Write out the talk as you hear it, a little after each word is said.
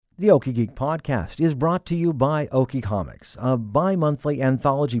The Okie Geek podcast is brought to you by Okie Comics, a bi-monthly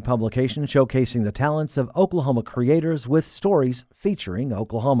anthology publication showcasing the talents of Oklahoma creators with stories featuring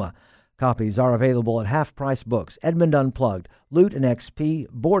Oklahoma. Copies are available at Half Price Books, Edmond Unplugged, Loot and XP,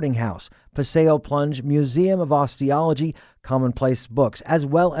 Boarding House, Paseo Plunge, Museum of Osteology, Commonplace Books, as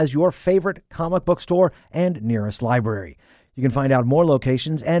well as your favorite comic book store and nearest library. You can find out more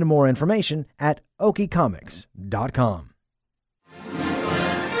locations and more information at okiecomics.com.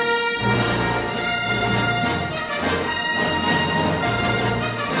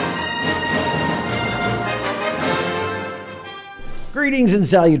 Greetings and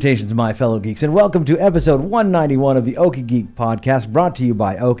salutations, my fellow geeks, and welcome to episode 191 of the Okie Geek podcast, brought to you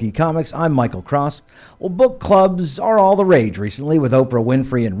by Okie Comics. I'm Michael Cross. Well, book clubs are all the rage recently, with Oprah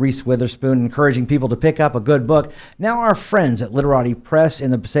Winfrey and Reese Witherspoon encouraging people to pick up a good book. Now our friends at Literati Press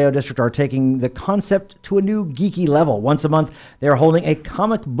in the Paseo District are taking the concept to a new geeky level. Once a month, they are holding a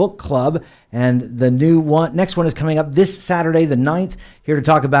comic book club, and the next one is coming up this Saturday, the 9th. Here to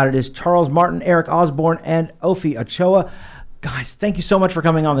talk about it is Charles Martin, Eric Osborne, and Ofi Ochoa. Guys, thank you so much for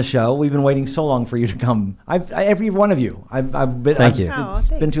coming on the show. We've been waiting so long for you to come. Every one of you. Thank you. It's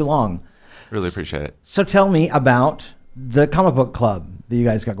been too long. Really appreciate it. So tell me about the comic book club that you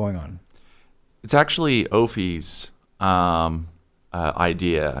guys got going on. It's actually Ofi's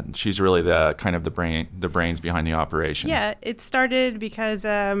idea. She's really the kind of the brains behind the operation. Yeah, it started because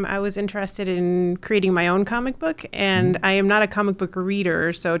I was interested in creating my own comic book, and I am not a comic book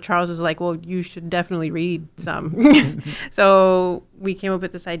reader. So Charles was like, "Well, you should definitely read some." So we came up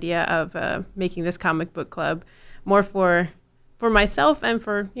with this idea of making this comic book club more for myself and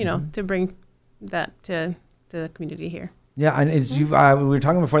for to bring that to the community here. Yeah, and it's you. We were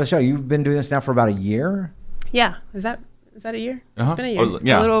talking before the show. You've been doing this now for about a year. Yeah, is that a year? Uh-huh. It's been a year.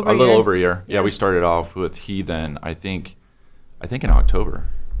 Yeah, a little over a year. Yeah. Yeah, we started off with Heathen, I think in October.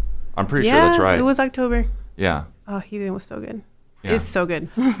 I'm pretty sure that's right. It was October. Yeah. Oh, Heathen was so good. Yeah. It's so good.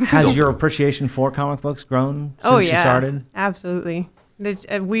 Has your appreciation for comic books grown since you started? Absolutely.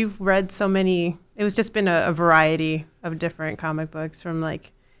 We've read so many. It was just been a variety of different comic books, from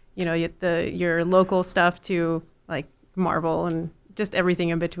your local stuff to like Marvel and just everything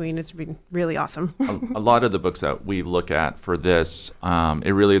in between. It's been really awesome. A lot of the books that we look at for this,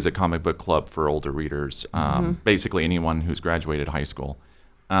 it really is a comic book club for older readers, basically anyone who's graduated high school.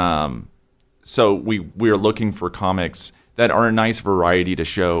 So we're looking for comics that are a nice variety to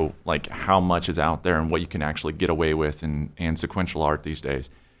show like how much is out there and what you can actually get away with in sequential art these days,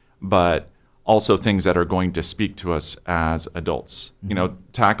 but also things that are going to speak to us as adults.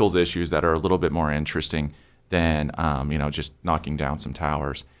 Tackles issues that are a little bit more interesting than just knocking down some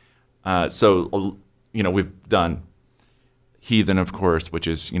towers. So we've done Heathen, of course, which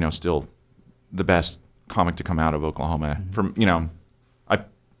is still the best comic to come out of Oklahoma. From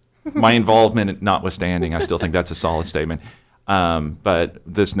my involvement notwithstanding, I still think that's a solid statement. But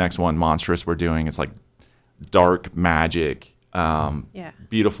this next one, Monstrous, we're doing, it's like dark magic,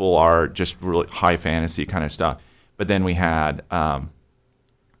 beautiful art, just really high fantasy kind of stuff. But then we had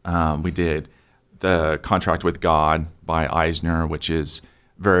we did The Contract with God by Eisner, which is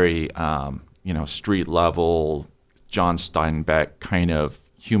very, street level, John Steinbeck kind of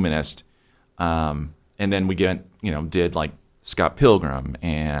humanist. And then we did like Scott Pilgrim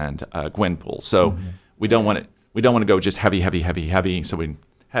and Gwenpool. So we don't want to go just heavy. So we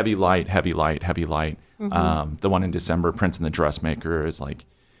heavy light. The one in December, Prince and the Dressmaker, is like,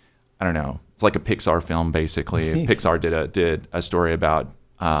 I don't know, it's like a Pixar film basically. Pixar did a story about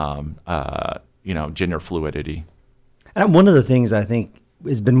gender fluidity. And one of the things I think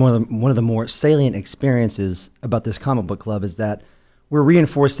has been one of the more salient experiences about this comic book club is that we're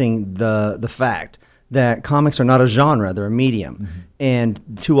reinforcing the fact that comics are not a genre, they're a medium. And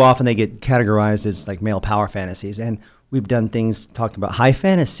too often they get categorized as like male power fantasies. And we've done things talking about high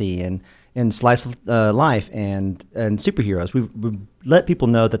fantasy and slice of life and superheroes. We've let people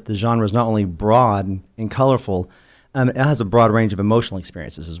know that the genre is not only broad and colorful, it has a broad range of emotional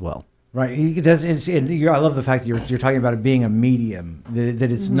experiences as well. Right. It does. I love the fact that you're talking about it being a medium. That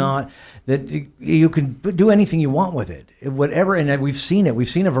it's not that you can do anything you want with it, whatever. And we've seen it. We've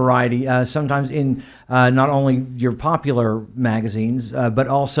seen a variety. Sometimes in not only your popular magazines, but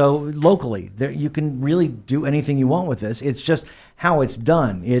also locally. You can really do anything you want with this. It's just how it's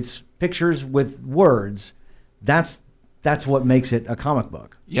done. It's pictures with words. That's what makes it a comic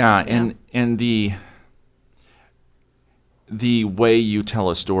book. Yeah. And the way you tell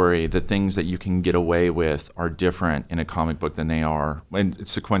a story, the things that you can get away with are different in a comic book than they are in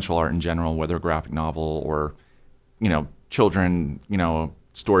sequential art in general, whether a graphic novel or, children,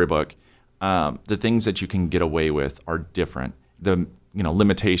 storybook. The things that you can get away with are different. The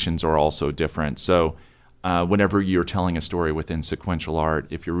limitations are also different. So whenever you're telling a story within sequential art,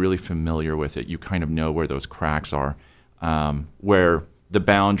 if you're really familiar with it, you kind of know where those cracks are, where the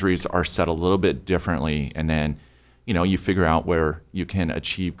boundaries are set a little bit differently, and then you figure out where you can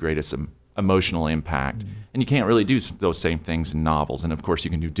achieve greatest emotional impact. Mm-hmm. And you can't really do those same things in novels, and of course you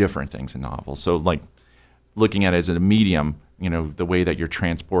can do different things in novels. So like looking at it as a medium, the way that you're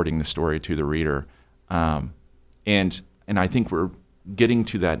transporting the story to the reader, and I think we're getting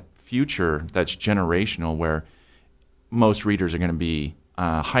to that future that's generational, where most readers are going to be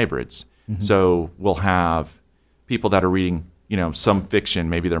hybrids. Mm-hmm. So we'll have people that are reading, some fiction.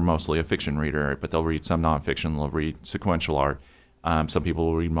 Maybe they're mostly a fiction reader, but they'll read some nonfiction. They'll read sequential art. Some people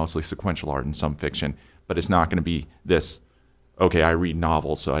will read mostly sequential art and some fiction, but it's not going to be this. Okay, I read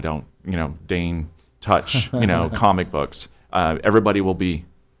novels, so I don't, deign touch, comic books. Everybody will be,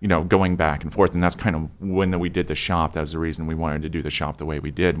 going back and forth, and that's kind of when we did the shop. That was the reason we wanted to do the shop the way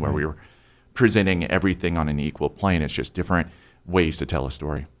we did, where we were presenting everything on an equal plane. It's just different ways to tell a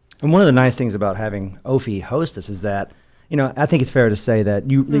story. And one of the nice things about having Ophi host us is that, I think it's fair to say that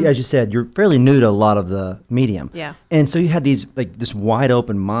you, as you said, you're fairly new to a lot of the medium. Yeah. And so you had this wide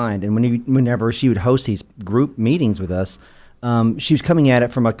open mind, and whenever she would host these group meetings with us, she was coming at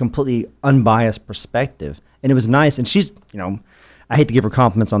it from a completely unbiased perspective, and it was nice. And she's, I hate to give her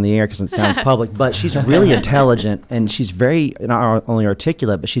compliments on the air because it sounds public, but she's really intelligent, and she's very not only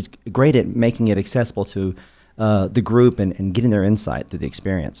articulate, but she's great at making it accessible to the group and getting their insight through the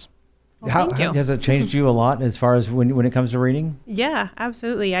experience. Well, How thank you. has it changed you a lot as far as when it comes to reading? Yeah,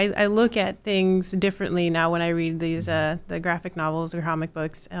 absolutely. I look at things differently now when I read these the graphic novels or comic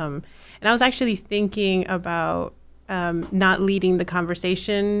books. And I was actually thinking about not leading the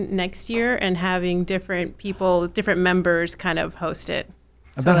conversation next year and having different people, different members kind of host it.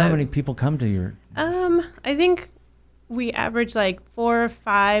 About how many people come to your... I think we average like 4 or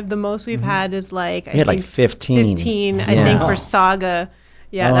 5. The most we've had is like... We had like 15. 15, Yeah. I think, for Saga.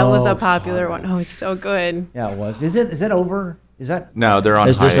 Yeah, that was Oh, a popular Saga. one. Oh, it's so good. Yeah, it was. Is it over? Is that... No, they're on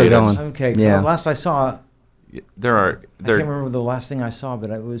They're still hiatus. going. Okay, Yeah. the last I saw... I There. can't remember the last thing I saw, but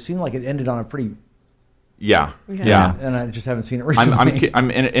it seemed like it ended on a pretty... Yeah. Okay. Yeah. And I just haven't seen it recently.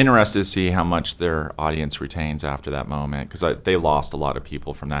 I'm interested to see how much their audience retains after that moment, because they lost a lot of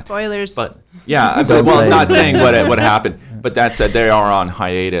people from that. Spoilers. But yeah, Don't well, say not it. saying what happened, but that said, they are on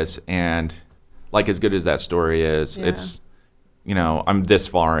hiatus, and like as good as that story is, Yeah. it's I'm this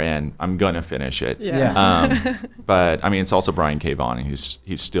far in, I'm gonna finish it. Yeah. But I mean, it's also Brian K. Vaughan.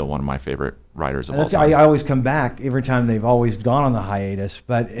 He's still one of my favorite writers of all That's, time. I always come back every time they've always gone on the hiatus,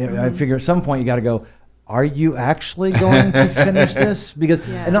 but I figure at some point you got to go, are you actually going to finish this? Because,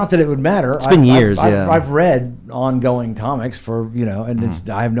 Yeah. and not that it would matter. It's been years, yeah. I've read ongoing comics for, and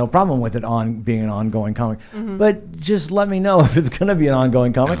I have no problem with it being an ongoing comic. But just let me know if it's going to be an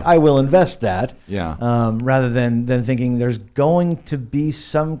ongoing comic. Yeah. I will invest that. Yeah. Rather than thinking there's going to be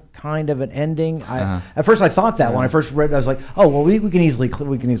some kind of an ending. At first I thought that when I first read it, I was like, oh, well, we can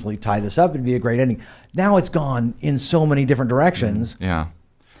easily tie this up. It'd be a great ending. Now it's gone in so many different directions. Yeah.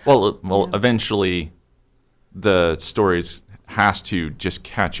 Well, eventually the stories has to just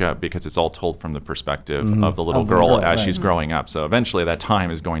catch up, because it's all told from the perspective of the little Of the girl girl, as right. she's growing up. So eventually that time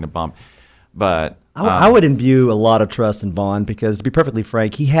is going to bump. But I would imbue a lot of trust in Vaughn, because, to be perfectly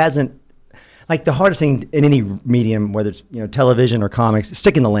frank, he hasn't, like, the hardest thing in any medium, whether it's television or comics, is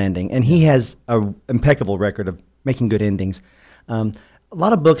sticking the landing, and he has a impeccable record of making good endings. A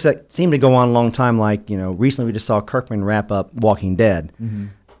lot of books that seem to go on a long time, like recently we just saw Kirkman wrap up Walking Dead.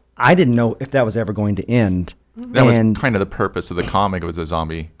 I didn't know if that was ever going to end. that was kind of the purpose of the comic. It was a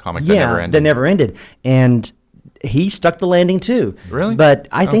zombie comic that Yeah, never ended. that never ended, and he stuck the landing too. Really? But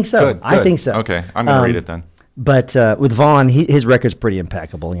I think so. Good, I good. think so. Okay, I'm going to read it then. But with Vaughn, his record's pretty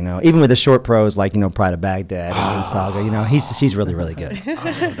impeccable. Even with the short prose like Pride of Baghdad and Saga, he's really, really good.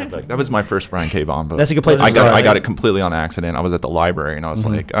 That was my first Brian K. Vaughan book. That's a good place to I start. got it completely on accident. I was at the library, and I was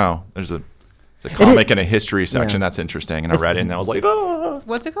like, oh, it's a comic in a history section. Yeah. That's interesting. And I read it, and I was like, oh.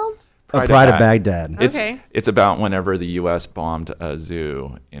 What's it called? Pride of Baghdad. Okay. It's about whenever the U.S. bombed a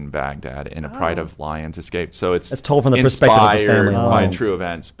zoo in Baghdad, and a pride of lions escaped. So it's told from the perspective of a family inspired of by lions. true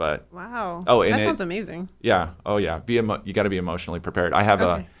events. But Wow. Oh, and that it- sounds amazing. yeah, oh yeah, you got to be emotionally prepared.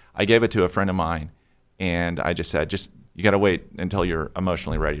 I gave it to a friend of mine, and I just said, you got to wait until you're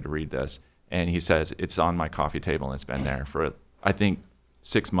emotionally ready to read this. And he says it's on my coffee table, and it's been there for I think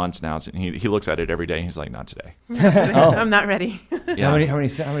 6 months now. And he looks at it every day, and he's like, not today. I'm not ready. Yeah. How many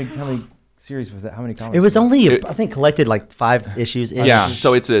series was that? How many comics? It was only, It- I think, collected like 5 issues. Yeah,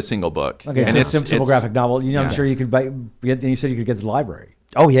 so it's a single book. Okay, and so it's a simple graphic novel. I'm yeah. sure you could get. You said you could get to the library.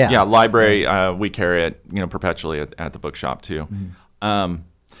 Oh yeah. Yeah, library. We carry it, perpetually at the bookshop too.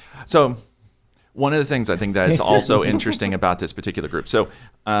 So one of the things I think that's also interesting about this particular group. So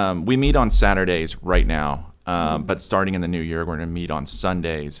we meet on Saturdays right now, but starting in the new year, we're going to meet on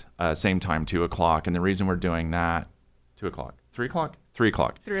Sundays, same time, 2 o'clock. And the reason we're doing that, 2 o'clock, 3 o'clock? 3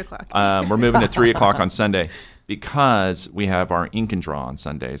 o'clock. 3 o'clock. We're moving to 3 o'clock on Sunday because we have our ink and draw on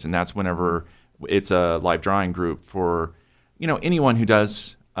Sundays. And that's whenever it's a live drawing group for, anyone who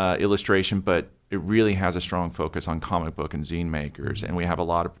does illustration, but it really has a strong focus on comic book and zine makers. And we have a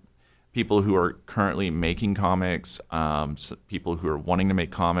lot of people who are currently making comics, people who are wanting to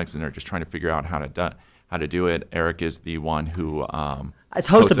make comics, and they're just trying to figure out how to do it. Eric is the one who it's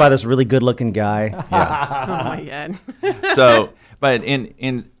hosted by this really good-looking guy. Yeah. Oh my God. So, but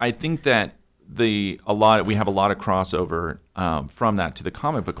I think that we have a lot of crossover from that to the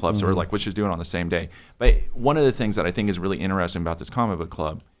comic book club. So we're like, let's just do it on the same day. But one of the things that I think is really interesting about this comic book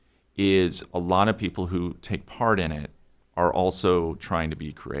club is a lot of people who take part in it are also trying to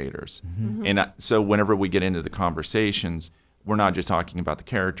be creators. And so whenever we get into the conversations, we're not just talking about the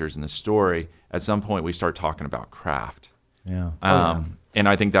characters and the story. At some point, we start talking about craft. Yeah. And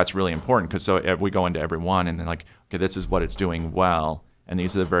I think that's really important because so we go into every one and then like, okay, this is what it's doing well. And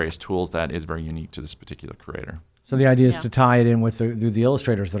these are the various tools that is very unique to this particular creator. So the idea is to tie it in with the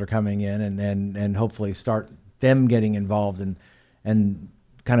illustrators that are coming in and hopefully start them getting involved and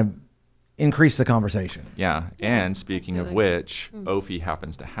kind of increase the conversation. Yeah. And speaking of which, Ophi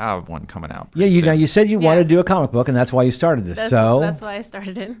happens to have one coming out. Yeah, you said you wanted to do a comic book, and that's why you started this. That's why I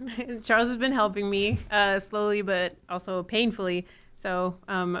started it. Charles has been helping me slowly, but also painfully. So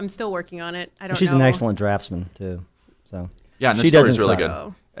I'm still working on it. I don't know. She's an excellent draftsman too. So yeah, and the story's really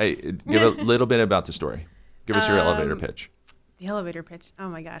good. Hey, give a little bit about the story. Give us your elevator pitch. The elevator pitch. Oh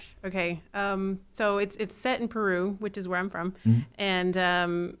my gosh. Okay. So it's set in Peru, which is where I'm from,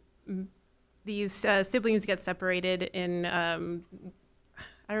 and these siblings get separated in.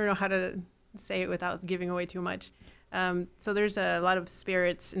 I don't know how to say it without giving away too much. So there's a lot of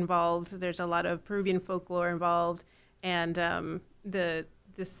spirits involved. There's a lot of Peruvian folklore involved, and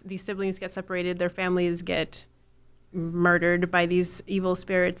these siblings get separated. Their families get murdered by these evil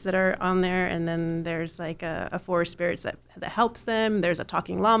spirits that are on there, and then there's like a forest spirits that helps them. There's a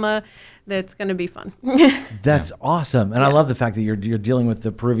talking llama. That's going to be fun. That's awesome, and I love the fact that you're dealing with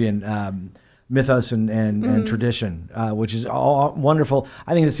the Peruvian mythos and tradition, which is all wonderful.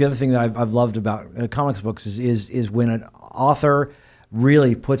 I think that's the other thing that I've loved about comics books is when an author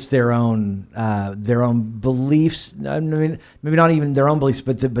really puts their own beliefs. I mean, maybe not even their own beliefs,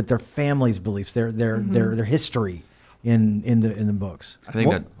 but their family's beliefs, their history in the books. I think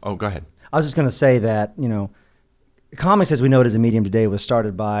that. Oh, go ahead. I was just going to say that comics as we know it as a medium today was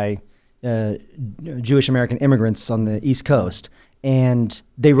started by Jewish American immigrants on the East Coast. And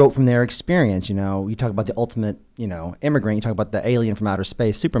they wrote from their experience. You talk about the ultimate, immigrant. You talk about the alien from outer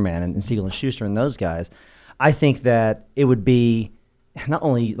space, Superman, and Siegel and Schuster and those guys. I think that it would be not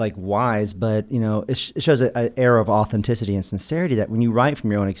only like wise, but it shows an air of authenticity and sincerity that when you write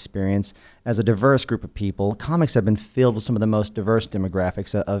from your own experience as a diverse group of people, comics have been filled with some of the most diverse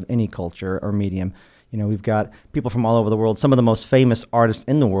demographics of any culture or medium. We've got people from all over the world. Some of the most famous artists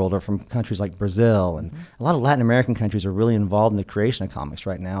in the world are from countries like Brazil, and a lot of Latin American countries are really involved in the creation of comics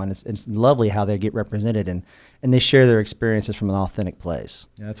right now, and it's lovely how they get represented, and they share their experiences from an authentic place.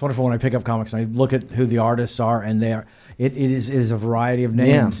 Yeah, it's wonderful when I pick up comics and I look at who the artists are, and it is a variety of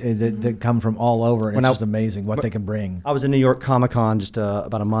names that come from all over, and it's just amazing what they can bring. I was in New York Comic Con just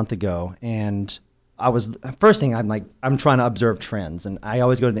about a month ago, and first thing I'm trying to observe trends, and I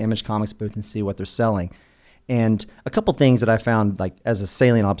always go to the Image Comics booth and see what they're selling. And a couple things that I found like as a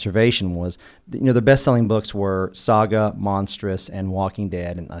salient observation was, the best-selling books were Saga, Monstrous, and Walking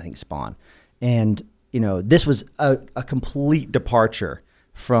Dead, and I think Spawn. And this was a complete departure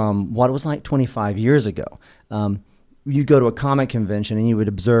from what it was like 25 years ago. You'd go to a comic convention and you would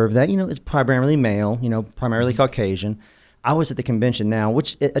observe that it's primarily male, primarily Caucasian. I was at the convention now,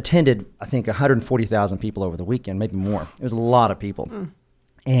 which attended, I think, 140,000 people over the weekend, maybe more. It was a lot of people.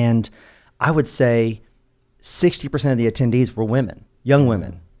 And I would say 60% of the attendees were women, young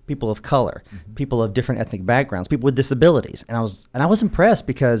women, people of color, people of different ethnic backgrounds, people with disabilities. And I was impressed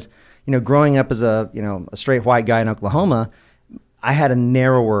because, growing up as a straight white guy in Oklahoma, I had a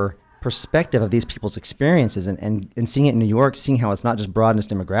narrower perspective of these people's experiences, and seeing it in New York, seeing how it's not just broad in its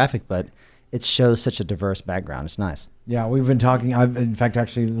demographic, but it shows such a diverse background. It's nice. Yeah, we've been talking, I've in fact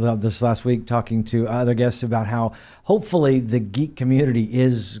actually this last week talking to other guests about how hopefully the geek community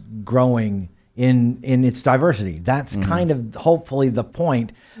is growing in its diversity. That's kind of hopefully the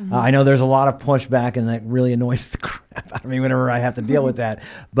point. I know there's a lot of pushback, and that really annoys the crap out of me whenever I have to deal with that,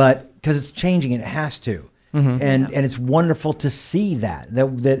 but because it's changing, it has to. and it's wonderful to see that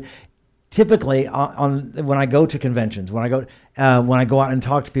typically when I go to conventions, when I go out and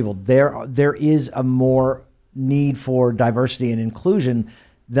talk to people, there is a more need for diversity and inclusion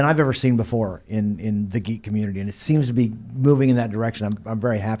than I've ever seen before in the geek community, and it seems to be moving in that direction. I'm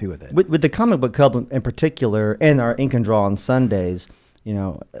very happy with it. With the comic book club in particular, and our Ink and Draw on Sundays,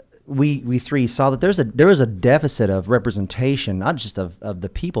 we three saw that there was a deficit of representation, not just of the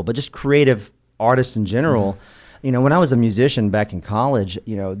people, but just creative artists in general. When I was a musician back in college,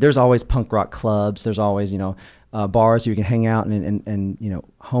 there's always punk rock clubs. There's always, bars where you can hang out and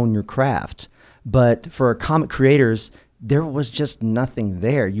hone your craft. But for comic creators, there was just nothing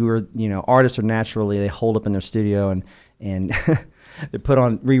there. You were, artists are naturally, they hold up in their studio and they put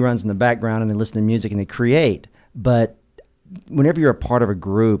on reruns in the background and they listen to music and they create. But whenever you're a part of a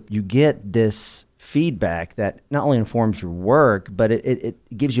group, you get this feedback that not only informs your work, but it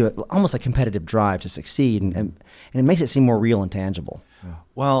gives you almost a competitive drive to succeed, and it makes it seem more real and tangible. Yeah.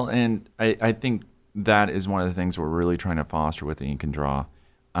 Well, and I think that is one of the things we're really trying to foster with the Ink and Draw,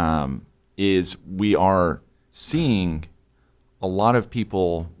 is we are seeing a lot of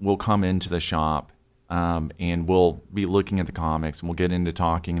people will come into the shop and we'll be looking at the comics and we'll get into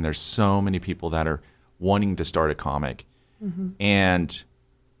talking, and there's so many people that are wanting to start a comic, and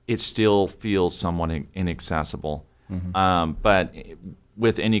it still feels somewhat inaccessible. But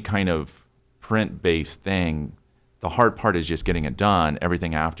with any kind of print-based thing, the hard part is just getting it done.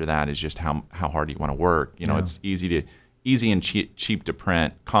 Everything after that is just how hard you want to work. It's easy and cheap to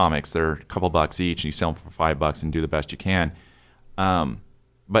print comics. They're a couple bucks each, and you sell them for $5 and do the best you can.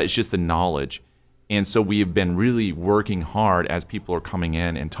 But it's just the knowledge. And so we have been really working hard as people are coming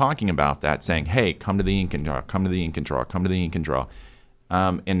in and talking about that, saying, hey, come to the Ink and Draw, come to the Ink and Draw, come to the Ink and Draw.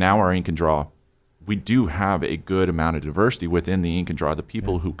 And now our Ink and Draw, we do have a good amount of diversity within the Ink and Draw, the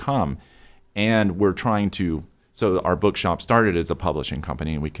people who come. And we're trying to, so our bookshop started as a publishing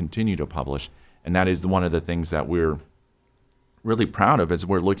company, and we continue to publish. And that is one of the things that we're really proud of, as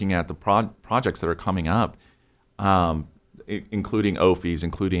we're looking at the projects that are coming up, including Ophi's,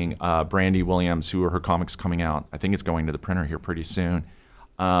 including Brandy Williams, who her comics coming out. I think it's going to the printer here pretty soon.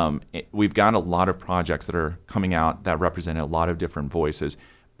 We've got a lot of projects that are coming out that represent a lot of different voices,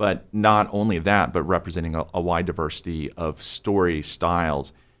 but not only that, but representing a wide diversity of story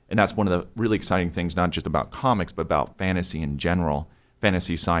styles. And that's one of the really exciting things, not just about comics, but about fantasy in general,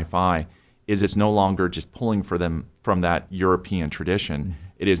 fantasy sci-fi, is it's no longer just pulling for them from that European tradition.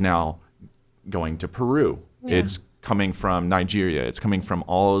 It is now going to Peru. Yeah. It's coming from Nigeria. It's coming from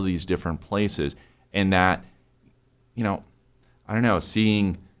all of these different places. And that, I don't know,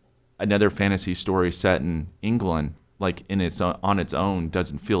 seeing another fantasy story set in England, like on its own,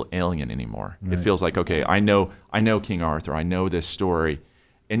 doesn't feel alien anymore. Right. It feels like, okay, I know King Arthur. I know this story.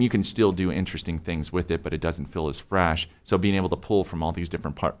 And you can still do interesting things with it, but it doesn't feel as fresh. So being able to pull from all these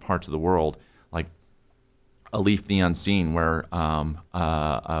different parts of the world, like Alif the Unseen, where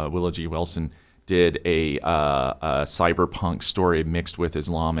Willow G. Wilson did a cyberpunk story mixed with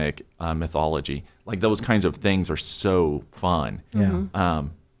Islamic mythology. Like those kinds of things are so fun.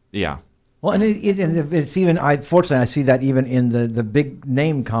 Yeah. Well, and it's even. Fortunately, I see that even in the big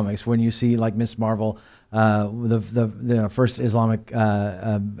name comics, when you see like Miss Marvel, the first Islamic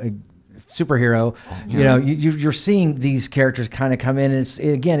superhero. You're seeing these characters kind of come in.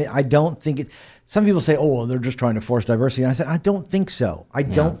 And I don't think it. Some people say, "Oh, they're just trying to force diversity." And I said, "I don't think so. I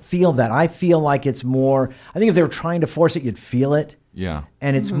don't feel that. I feel like it's more. I think if they were trying to force it, you'd feel it. Yeah.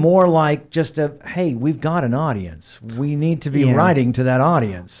 And it's more like just hey, we've got an audience. We need to be writing to that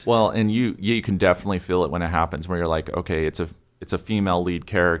audience." Well, and you can definitely feel it when it happens, where you're like, okay, it's a female lead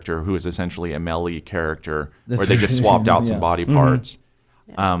character who is essentially a male lead character, where they just swapped out some body parts.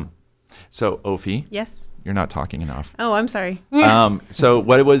 Yeah. So, Ophi. Yes. You're not talking enough. Oh, I'm sorry. So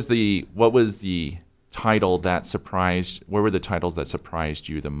what was the title that surprised? What were the titles that surprised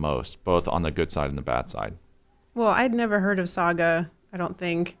you the most, both on the good side and the bad side? Well, I'd never heard of Saga, I don't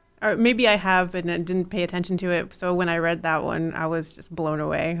think. Or maybe I have, but I didn't pay attention to it. So when I read that one, I was just blown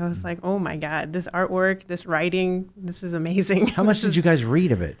away. I was like, oh my God, this artwork, this writing, this is amazing. How much did you guys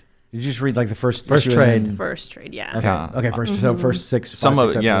read of it? Did you just read like the first trade? First trade, yeah. Okay, yeah. Okay. First six. Some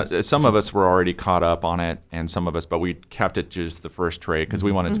of us were already caught up on it, and some of us, but we kept it just the first trade because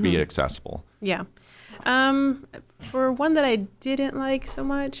we wanted it to be accessible. Yeah. For one that I didn't like so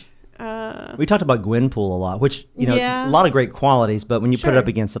much. We talked about Gwenpool a lot, which a lot of great qualities, but when you put it up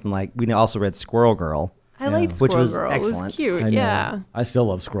against something like, we also read Squirrel Girl. I liked Squirrel which was Girl. Excellent. It was cute. Yeah. I still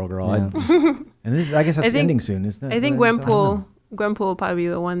love Squirrel Girl. Yeah. And I guess that's ending soon, isn't it? I think Gwenpool will probably be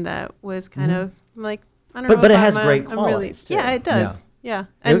the one that was kind of like, I don't know. But it has great qualities too. Yeah, it does. Yeah.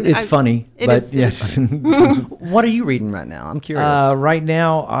 It's funny, it but is- yes. What are you reading right now? I'm curious. Right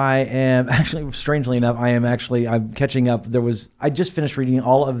now, I am actually, strangely enough, I'm catching up. I just finished reading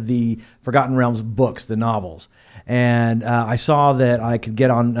all of the Forgotten Realms books, the novels. And I saw that I could get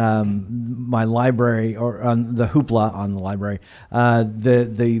on my library, or on the Hoopla on the library,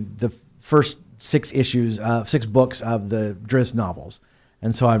 the first 6 books of the Driss novels.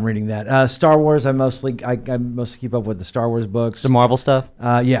 And so I'm reading that. Star Wars, I mostly keep up with the Star Wars books. the Marvel stuff?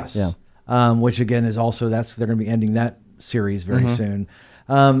 Yes. Yeah. Which again is also they're going to be ending that series very soon.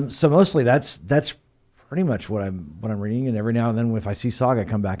 So mostly that's pretty much what I'm reading. And every now and then, if I see Saga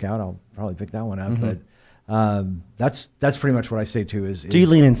come back out, I'll probably pick that one up. But that's pretty much what I say too. Do you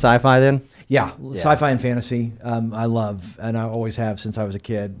lean in sci-fi then? Yeah, sci-fi and fantasy. I love, and I always have since I was a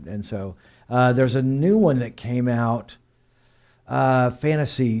kid. And so there's a new one that came out.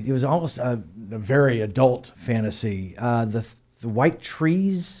 Fantasy. It was almost a very adult fantasy. The White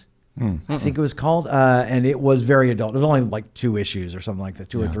Trees, I think it was called, and it was very adult. It was only like 2 issues or something like that,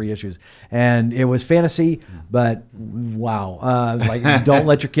 2 or 3 issues, and it was fantasy. But wow, I was like, don't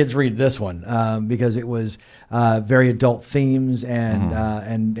let your kids read this one because it was very adult themes and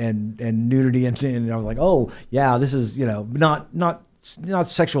nudity, and I was like, oh yeah, this is not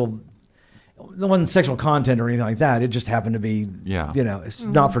sexual. There wasn't sexual content or anything like that. It just happened to be, it's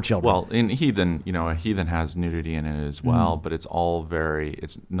not for children. Well, in Heathen, Heathen has nudity in it as well, but it's all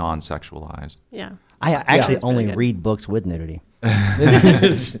it's non-sexualized. Yeah. I actually That's only really good. read books with nudity.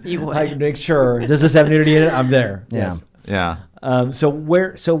 You would. I can make sure. Does this have nudity in it? I'm there. Yeah. Yes. Yeah. So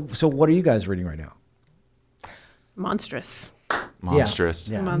what are you guys reading right now? Monstrous. Monstrous.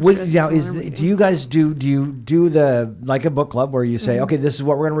 Yeah. Monstrous Now, is what I'm do you guys do you do the like a book club where you say, okay, this is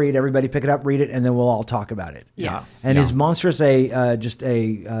what we're going to read. Everybody pick it up, read it, and then we'll all talk about it. Yes. And is Monstrous just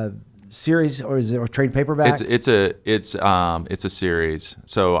a series, or is it a trade paperback? It's a series.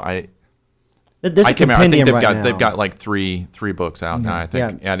 So There's a I think compendium right now. they've got like three books out now, I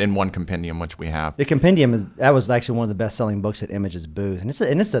think, Yeah. and in one compendium, which we have. The compendium that was actually one of the best-selling books at Image's booth, and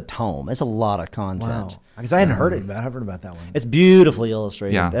it's a tome. It's a lot of content. Because I hadn't heard it, but I have heard about that one. It's beautifully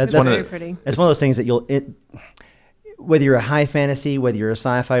illustrated. Yeah. That's It's one of very the- pretty. It's one of those things that whether you're a high fantasy, whether you're a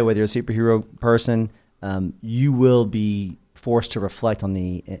sci-fi, whether you're a superhero person, you will be forced to reflect on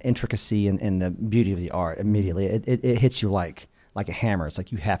the intricacy and the beauty of the art immediately. It hits you like a hammer. It's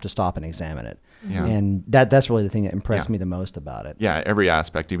like you have to stop and examine it. Yeah. And that's really the thing that impressed Yeah. me the most about it. Yeah, every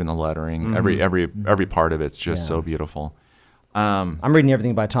aspect, even the lettering, every part of it's just so beautiful. I'm reading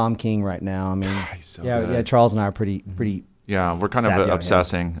everything by Tom King right now. I mean, He's so yeah, good. Charles and I are pretty. Yeah, we're kind Savvy of out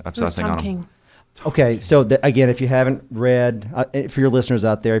obsessing Who's on Tom him. King? Okay, so again, if you haven't read, for your listeners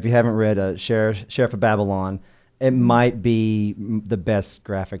out there, if you haven't read Sheriff of Babylon, it might be the best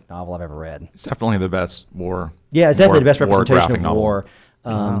graphic novel I've ever read. It's definitely the best war. Yeah, it's definitely the best war representation graphic of novel. war.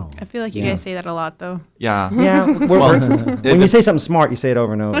 I feel like you guys say that a lot, though. Yeah. Yeah, when you say something smart, you say it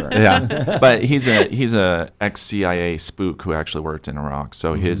over and over. Yeah, but he's a ex-CIA spook who actually worked in Iraq,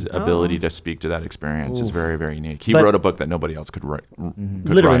 so his ability to speak to that experience is very, very unique. He But- wrote a book that nobody else could write.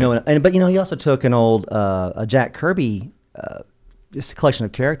 Literally no one. But he also took an old a Jack Kirby. Just a collection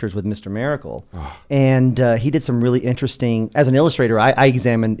of characters with Mr. Miracle, and he did some really interesting. As an illustrator, I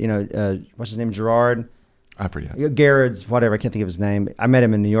examined, what's his name, Gerard. I forget. Garrett's, whatever, I can't think of his name. I met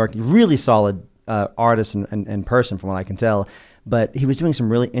him in New York. Really solid artist and person, from what I can tell. But he was doing some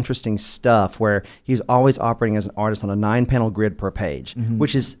really interesting stuff where he was always operating as an artist on a 9-panel grid per page,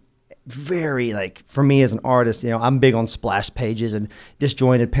 which is very, like, for me as an artist, I'm big on splash pages and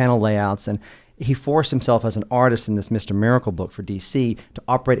disjointed panel layouts. And he forced himself as an artist in this Mr. Miracle book for DC to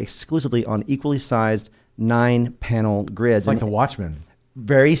operate exclusively on equally sized 9-panel grids. It's like And The Watchmen.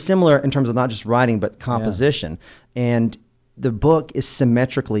 very similar in terms of not just writing but composition. And the book is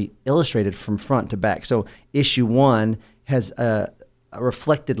symmetrically illustrated from front to back. So issue 1 has a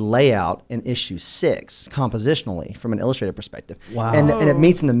reflected layout in issue 6 compositionally from an illustrated perspective. Wow. And it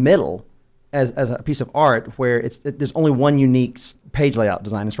meets in the middle as a piece of art where there's only one unique page layout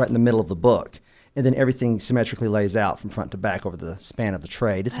design. It's right in the middle of the book. And then everything symmetrically lays out from front to back over the span of the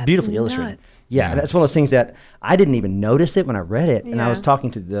trade. It's beautifully illustrated. nuts. Yeah, that's one of those things that I didn't even notice it when I read it. And I Yeah. was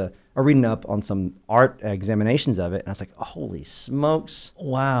talking to or reading up on some art examinations of it. And I was like, holy smokes.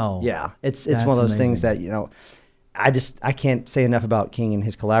 Wow. Yeah, it's That's one of those things amazing. that, I can't say enough about King and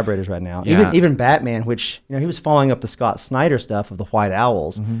his collaborators right now. Yeah. Even Batman, which, he was following up the Scott Snyder stuff of the White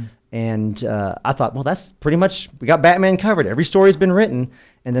Owls. And I thought, well, that's pretty much, we got Batman covered. Every story's been written.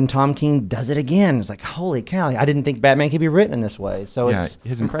 And then Tom King does it again. It's like, holy cow, I didn't think Batman could be written in this way. So Yeah,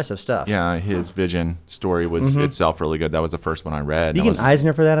 it's impressive stuff. Yeah, his Vision story was itself really good. That was the first one I read. Did you and I get an was-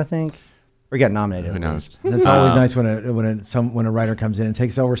 Eisner for that, I think? or got nominated. Who at knows? least. It's always nice when a writer comes in and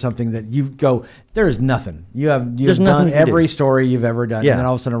takes over something that you go, there's nothing. You've There's nothing done you can do. every story you've ever done, Yeah. and then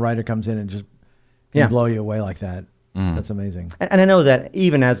all of a sudden a writer comes in and just can Yeah. blow you away like that. That's amazing. And I know that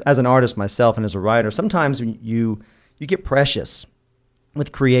even as an artist myself and as a writer, sometimes when you get precious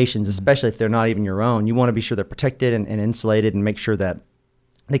with creations, especially if they're not even your own. You want to be sure they're protected and insulated, and make sure that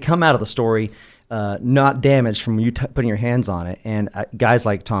they come out of the story not damaged from you putting your hands on it. And guys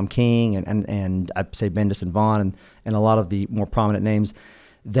like Tom King and I'd say Bendis and Vaughn and a lot of the more prominent names,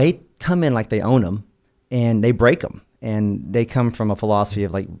 they come in like they own them, and they break them. And they come from a philosophy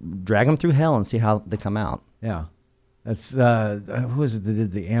of like drag them through hell and see how they come out. Yeah. That's who was it that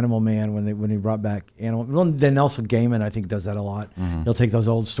did the Animal Man when he brought back Animal? Well, then also Gaiman, I think, does that a lot. He'll take those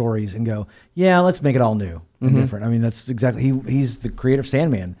old stories and go, yeah, let's make it all new and different. I mean, that's exactly he's the creator of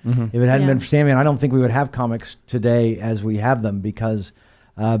Sandman. If it hadn't been for Sandman, I don't think we would have comics today as we have them, because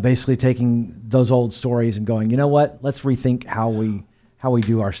basically taking those old stories and going, you know what, let's rethink how we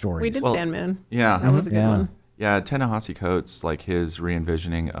do our stories. We did Sandman. Yeah. That was a good one. Yeah, Ta-Nehisi Coates, like his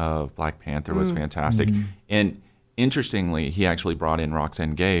re-envisioning of Black Panther was fantastic. And interestingly, he actually brought in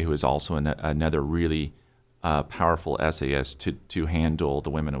Roxane Gay, who is also another really powerful essayist, to handle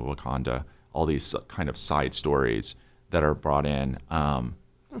the women of Wakanda, all these kind of side stories that are brought in.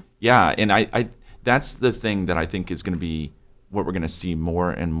 Yeah, and I that's the thing that I think is going to be what we're going to see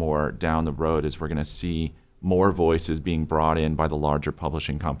more and more down the road, is we're going to see more voices being brought in by the larger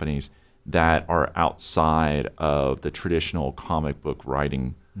publishing companies that are outside of the traditional comic book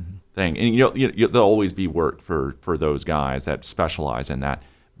writing thing. And there'll always be work for those guys that specialize in that,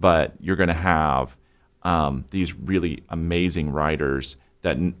 but you're going to have these really amazing writers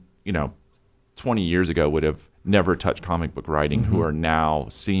that 20 years ago would have never touched comic book writing, who are now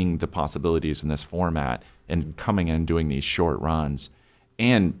seeing the possibilities in this format and coming in and doing these short runs.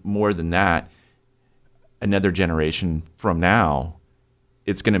 And more than that, another generation from now,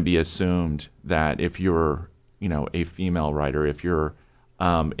 it's going to be assumed that if you're, a female writer, if you're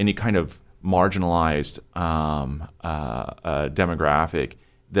any kind of marginalized demographic,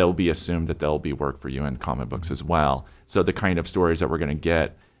 they'll be assumed that there'll be work for you in comic books as well. So the kind of stories that we're going to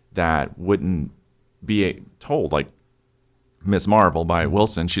get that wouldn't be told, like Ms. Marvel by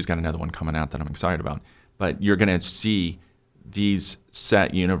Wilson, she's got another one coming out that I'm excited about. But you're going to see these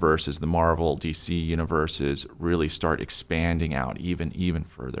set universes, the Marvel, DC universes, really start expanding out even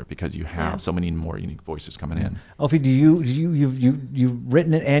further, because you have so many more unique voices coming in. Ophi, you've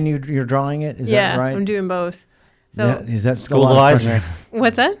written it and you're drawing it? Is that right? I'm doing both. So Is that School a of lot of Lies. pressure?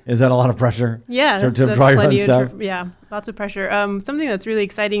 what's that? Is that a lot of pressure? Yeah, to that's draw your own plenty of stuff? lots of pressure. Something that's really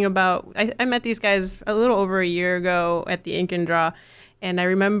exciting about I met these guys a little over a year ago at the Ink and Draw, and I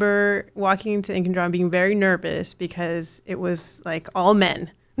remember walking into Ink and Draw and being very nervous because it was like all men.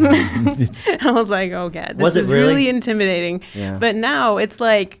 I was like, oh god, this is really intimidating. Yeah. But now it's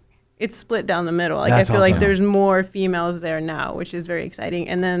like it's split down the middle. Like That's I feel awesome. like there's more females there now, which is very exciting.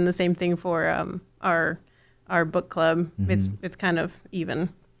 And then the same thing for our book club. It's kind of even.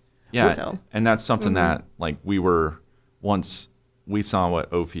 Yeah, So. and that's something that once we saw what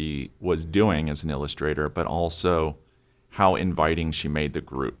Ophi was doing as an illustrator, but also how inviting she made the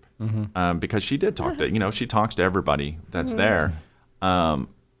group, because she did talk to she talks to everybody that's there.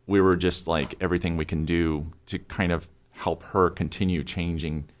 We were just like, everything we can do to kind of help her continue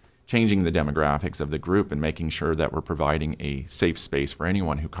changing the demographics of the group and making sure that we're providing a safe space for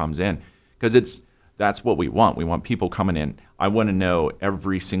anyone who comes in, because that's what we want. We want people coming in. I want to know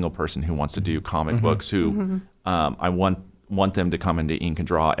every single person who wants to do comic books, who I want them to come into Ink and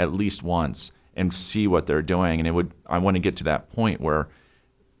Draw at least once and see what they're doing. And I want to get to that point where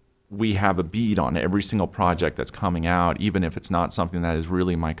we have a bead on every single project that's coming out, even if it's not something that is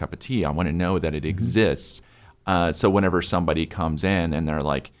really my cup of tea. I want to know that it exists. So whenever somebody comes in and they're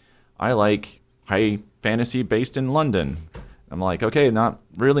like, I like high fantasy based in London, I'm like, okay, not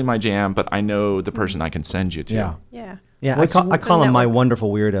really my jam, but I know the person I can send you to. Yeah. Yeah. Yeah, What's- I call them my network?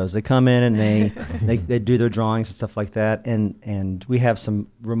 wonderful weirdos. They come in and they do their drawings and stuff like that, and we have some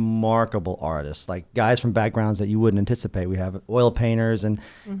remarkable artists, like guys from backgrounds that you wouldn't anticipate. We have oil painters and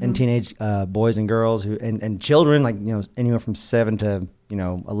teenage boys and girls and children, like anywhere from 7 to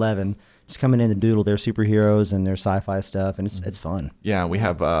 11, just coming in to doodle their superheroes and their sci-fi stuff, and it's fun. Yeah, we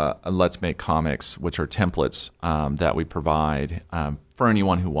have a Let's Make Comics, which are templates that we provide for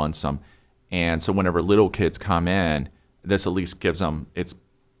anyone who wants them. And so whenever little kids come in, this at least gives them its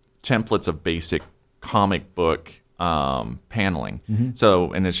templates of basic comic book paneling.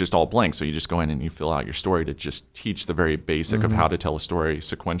 So, and it's just all blank. So you just go in and you fill out your story to just teach the very basic of how to tell a story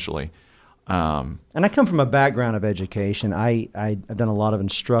sequentially. And I come from a background of education. I've done a lot of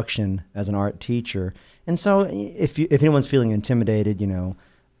instruction as an art teacher. And so if anyone's feeling intimidated,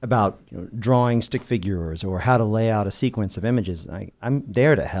 about drawing stick figures or how to lay out a sequence of images, I'm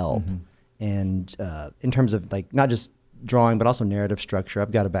there to help. And in terms of like not just drawing, but also narrative structure,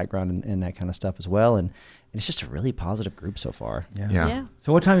 I've got a background in that kind of stuff as well. And it's just a really positive group so far. Yeah.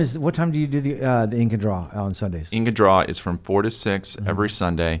 So what time do you do the Ink and Draw on Sundays? Ink and Draw is from 4 to 6 every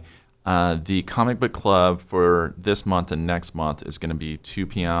Sunday. The Comic Book Club for this month and next month is going to be 2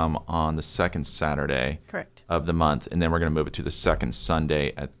 p.m. on the second Saturday Correct. of the month, and then we're going to move it to the second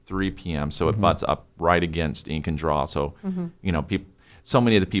Sunday at 3 p.m. So it butts up right against Ink and Draw. So so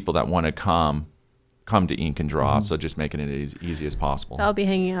many of the people that want to come to Ink and Draw. So just making it as easy as possible. So I'll be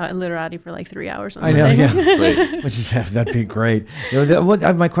hanging out in Literati for like 3 hours. On I know, Sunday. yeah. Which is that'd be great.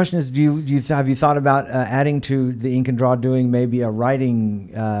 My question is, have you thought about adding to the Ink and Draw, doing maybe a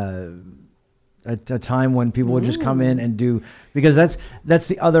writing a time when people would just come in and do, because that's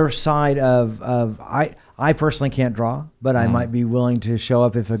the other side of I personally can't draw, but I might be willing to show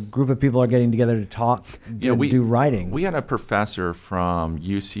up if a group of people are getting together to talk, do writing. We had a professor from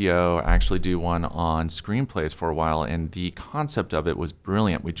UCO actually do one on screenplays for a while, and the concept of it was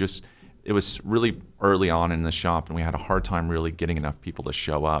brilliant. It was really early on in the shop, and we had a hard time really getting enough people to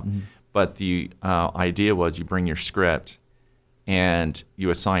show up. But the idea was you bring your script, and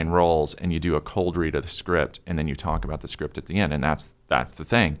you assign roles, and you do a cold read of the script, and then you talk about the script at the end, and that's the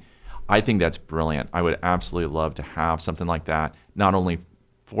thing. I think that's brilliant. I would absolutely love to have something like that, not only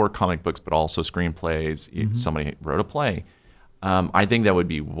for comic books, but also screenplays. Somebody wrote a play. I think that would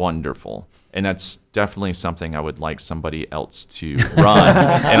be wonderful. And that's definitely something I would like somebody else to run.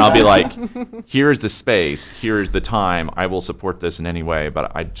 And I'll be like, here's the space, here's the time. I will support this in any way,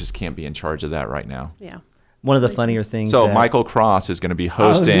 but I just can't be in charge of that right now. Yeah. One of the funnier things. So Michael Cross is going to be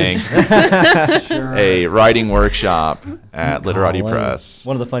hosting a writing workshop at Literati Press.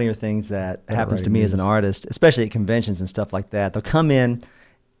 One of the funnier things that happens to me as an artist, especially at conventions and stuff like that, they'll come in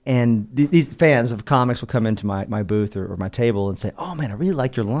and these fans of comics will come into my booth or my table and say, "Oh man, I really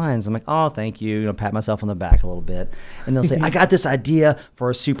like your lines." I'm like, "Oh, thank you." Pat myself on the back a little bit. And they'll say, "I got this idea for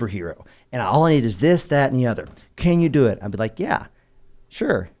a superhero, and all I need is this, that, and the other. Can you do it?" I'd be like, "Yeah,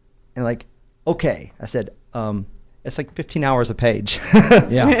 sure." And like, "Okay." I said, it's like 15 hours a page.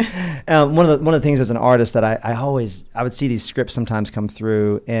 Yeah. One of the things as an artist that I would see these scripts sometimes come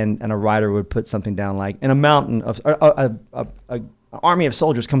through, and a writer would put something down like, "In a mountain of an army of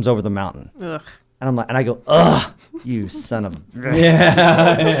soldiers comes over the mountain." Ugh. And I'm like, and I go, "Ugh, you son of."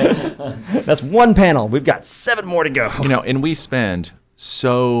 Yeah. That's one panel. We've got 7 more to go. And we spend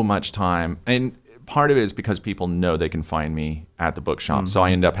so much time, and part of it is because people know they can find me at the bookshop. So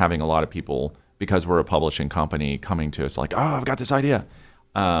I end up having a lot of people, because we're a publishing company, coming to us like, "Oh, I've got this idea."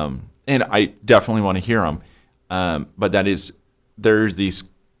 And I definitely want to hear them. But there's these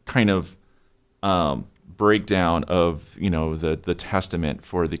kind of breakdown of, the testament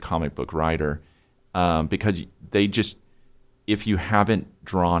for the comic book writer, because if you haven't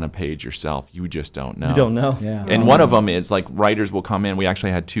drawn a page yourself, you just don't know. You don't know. Yeah. And one of them is like, writers will come in. We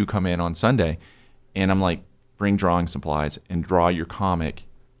actually had 2 come in on Sunday, and I'm like, bring drawing supplies and draw your comic,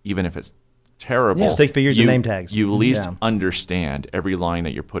 even if it's terrible. Yeah, stick figures and name tags. You at least understand every line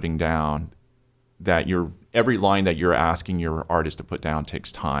that you're putting down, every line that you're asking your artist to put down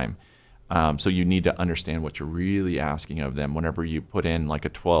takes time. So you need to understand what you're really asking of them whenever you put in like a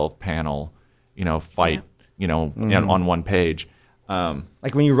 12-panel, fight, on one page.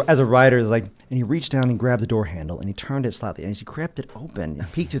 Like when you, as a writer, is like, and he reached down and grabbed the door handle and he turned it slightly and he crept it open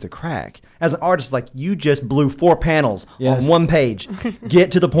and peeked through the crack. As an artist, like, you just blew 4 panels on one page.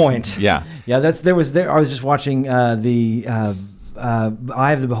 Get to the point. Yeah. Yeah, I was just watching the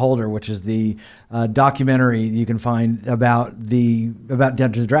Eye of the Beholder, which is the documentary you can find about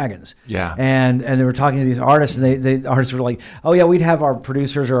Dungeons and Dragons. Yeah. And they were talking to these artists, and the artists were like, "Oh yeah, we'd have our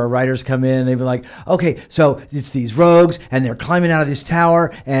producers or our writers come in, and they'd be like, okay, so it's these rogues, and they're climbing out of this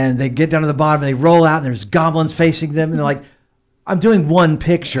tower, and they get down to the bottom, and they roll out, and there's goblins facing them, and they're like, I'm doing one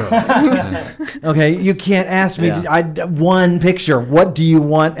picture." Okay, you can't ask me one picture. What do you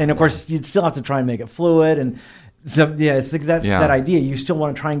want? And of course, you'd still have to try and make it fluid. And so, it's like that idea. You still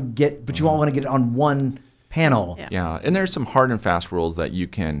want to try and get, but you won't want to get it on one panel. Yeah, and there's some hard and fast rules that you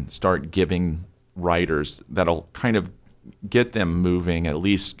can start giving writers that'll kind of get them moving, at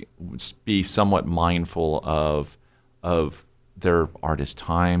least be somewhat mindful of their artist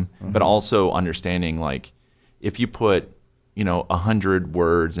time, but also understanding, like, if you put 100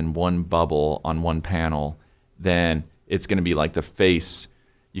 words in one bubble on one panel, then it's going to be like the face,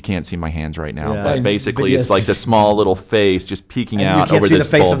 you can't see my hands right now, Yeah. but But basically yes. it's like the small little face just peeking And you out can't over see this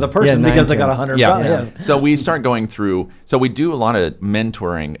the face bulb. of the person Yeah, because they got 9/10. 100 Yeah. pounds. So we start going through. So we do a lot of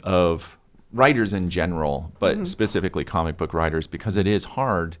mentoring of writers in general, but specifically comic book writers, because it is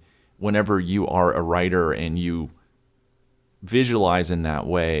hard whenever you are a writer and you visualize in that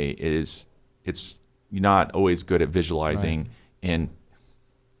way. It's you're not always good at visualizing in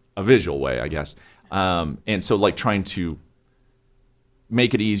a visual way, I guess. And so like trying to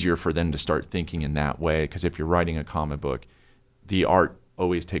make it easier for them to start thinking in that way, because if you're writing a comic book, the art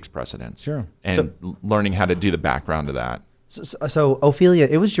always takes precedence. Sure. And learning how to do the background of that. So Ophelia,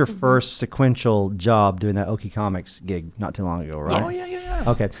 it was your first sequential job doing that Oki Comics gig not too long ago, right? Oh, yeah.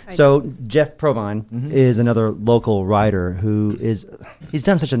 Okay, so Jeff Provine is another local writer he's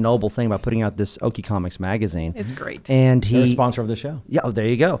done such a noble thing by putting out this Oki Comics magazine. It's great. And They're a he, sponsor of the show. yeah, oh, there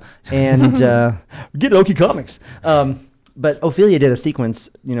you go. And get Oki Comics. But Ophelia did a sequence,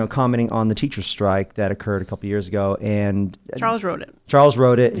 commenting on the teacher strike that occurred a couple years ago, and Charles wrote it. Charles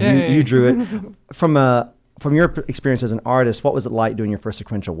wrote it. Yay. You drew it. From your experience as an artist, what was it like doing your first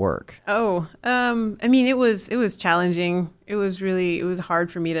sequential work? Oh, I mean, it was challenging. It was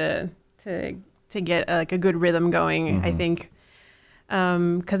hard for me to get a good rhythm going. I think,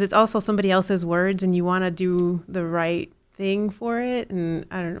 because it's also somebody else's words, and you want to do the right thing for it. And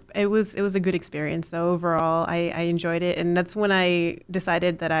I don't know. It was a good experience though. Overall, I enjoyed it, and that's when I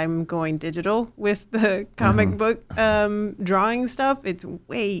decided that I'm going digital with the comic book drawing stuff. It's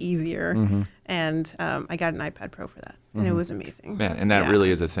way easier. And I got an iPad Pro for that, and it was amazing. Man, and that Yeah.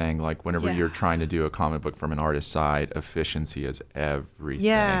 really is a thing. Like whenever Yeah. you're trying to do a comic book from an artist's side, efficiency is everything.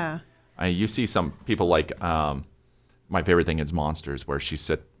 Yeah. You see some people like my favorite thing is Monsters, where she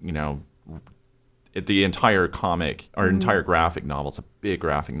said, the entire comic or entire graphic novel, it's a big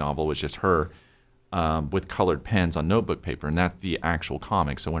graphic novel, was just her with colored pens on notebook paper, and that's the actual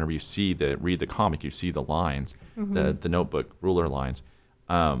comic. So whenever you read the comic, you see the lines, the notebook ruler lines,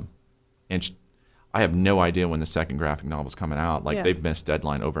 I have no idea when the second graphic novel's coming out. Like they've missed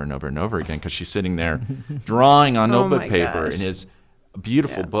deadline over and over and over again because she's sitting there drawing on Oh notebook my paper, gosh. and it's a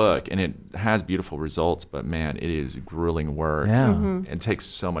beautiful book, and it has beautiful results. But man, it is grueling work. Yeah. It takes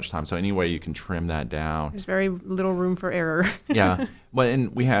so much time. So any way you can trim that down. There's very little room for error. Yeah. Well,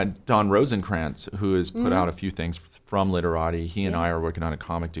 and we had Don Rosenkrantz, who has put out a few things from Literati. He and I are working on a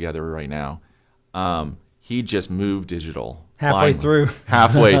comic together right now. He just moved digital. Halfway finally. through.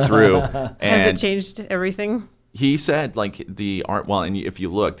 Halfway through. Has And it changed everything? he said, like, the art, well, and if you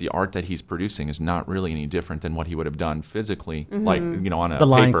look, the art that he's producing is not really any different than what he would have done physically, like, on a The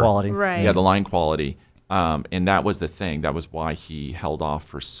line paper. quality. Right. Yeah, the line quality. And that was the thing. That was why he held off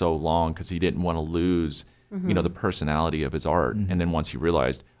for so long, because he didn't want to lose, the personality of his art. And then once he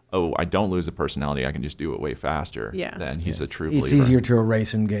realized, oh, I don't lose the personality, I can just do it way faster. Yeah. Then he's a true believer. It's easier to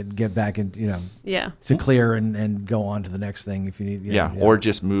erase and get back and Yeah. to clear and go on to the next thing if you need. Yeah, or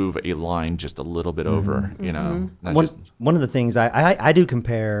just move a line just a little bit over, Not just, One of the things I do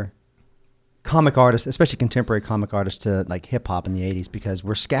compare comic artists, especially contemporary comic artists, to like hip hop in the 80s, because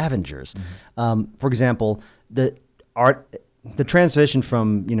we're scavengers. For example, the transition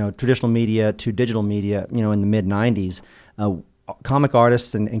from traditional media to digital media, in the mid 90s, comic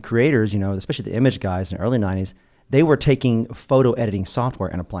artists and creators, especially the image guys in the early 90s, they were taking photo editing software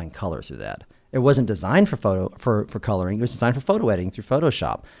and applying color through that. It wasn't designed for coloring. It was designed for photo editing through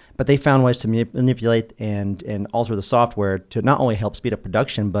Photoshop. But they found ways to manipulate and alter the software to not only help speed up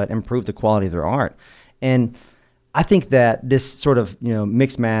production, but improve the quality of their art. And I think that this sort of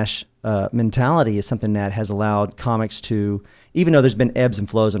mix mash mentality is something that has allowed comics to, even though there's been ebbs and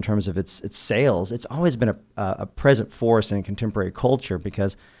flows in terms of its sales, it's always been a present force in contemporary culture,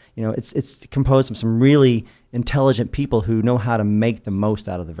 because it's composed of some really intelligent people who know how to make the most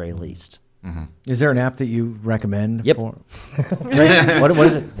out of the very least. Is there an app that you recommend? Yep. For? what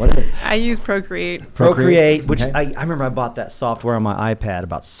is it? What is it? I use Procreate. Procreate, which Okay. I remember I bought that software on my iPad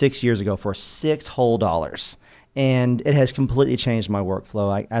about 6 years ago for $6 whole. And it has completely changed my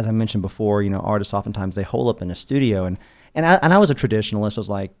workflow. As I mentioned before, artists oftentimes they hole up in a studio, and I was a traditionalist. I was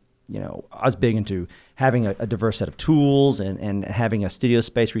like, I was big into having a diverse set of tools and having a studio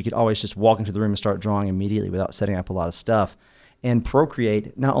space where you could always just walk into the room and start drawing immediately without setting up a lot of stuff. And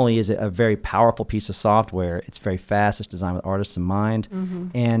Procreate, not only is it a very powerful piece of software, it's very fast, it's designed with artists in mind,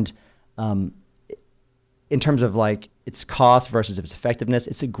 and in terms of like its cost versus its effectiveness,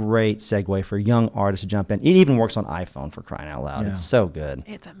 it's a great segue for young artists to jump in. It even works on iPhone, for crying out loud. Yeah. It's so good.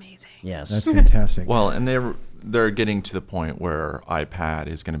 It's amazing. Yes. That's fantastic. well, and they're getting to the point where iPad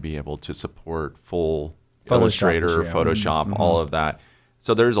is going to be able to support full Photoshop Illustrator, this year. Photoshop, all of that.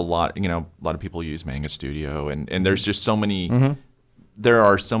 So there's a lot of people use Manga Studio, and there's just so many there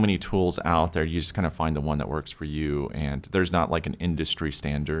are so many tools out there. You just kind of find the one that works for you, and there's not like an industry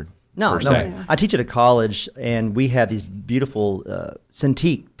standard. No, per no. se. I teach at a college, and we have these beautiful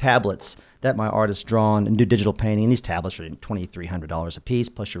Cintiq tablets that my artists drawn and do digital painting. And these tablets are $2,300 a piece,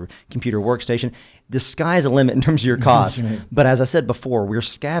 plus your computer workstation. The sky's the limit in terms of your cost. Right. But as I said before, we're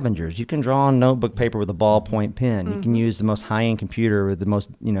scavengers. You can draw on notebook paper with a ballpoint pen. You can use the most high-end computer with the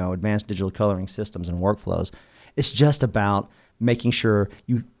most advanced digital coloring systems and workflows. It's just about making sure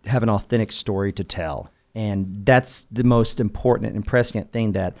you have an authentic story to tell. And that's the most important and prescient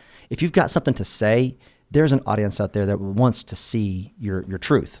thing, that if you've got something to say, there's an audience out there that wants to see your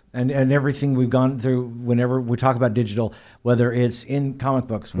truth. And everything we've gone through, whenever we talk about digital, whether it's in comic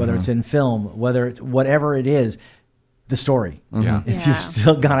books, whether it's in film, whether it's whatever it is, the story. Yeah. It's, you've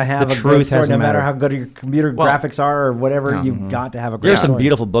still got to have The a truth good story, has to no matter matter. how good your computer graphics are or whatever. You've got to have a great There's some story.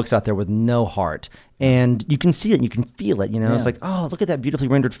 beautiful books out there with no heart, and you can see it, and you can feel it. It's Yeah. like, oh, look at that beautifully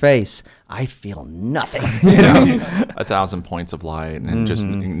rendered face. I feel nothing. 1,000 points of light and just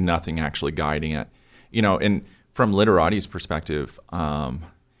nothing actually guiding it. And from Literati's perspective,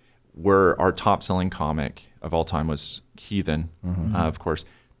 where our top-selling comic of all time was Heathen, of course.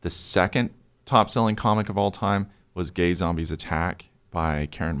 The second top-selling comic of all time was Gay Zombies Attack by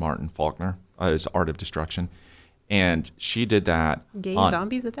Karen Martin Faulkner, it's Art of Destruction. And she did that Gay on,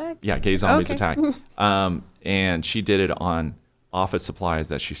 Zombies Attack? Yeah, Gay Zombies Okay. Attack. And she did it on office supplies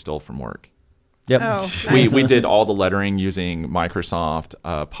that she stole from work. Yep. Oh, We nice. we did all the lettering using Microsoft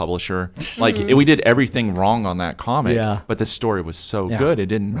Publisher. Like we did everything wrong on that comic, Yeah. but the story was so Yeah. good it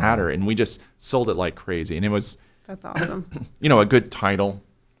didn't matter, and we just sold it like crazy. And it was, That's awesome. a good title,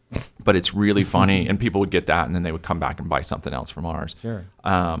 but it's really funny, and people would get that, and then they would come back and buy something else from ours. Sure.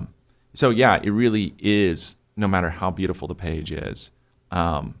 So yeah, it really is. No matter how beautiful the page is,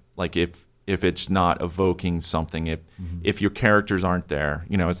 like if it's not evoking something, if your characters aren't there,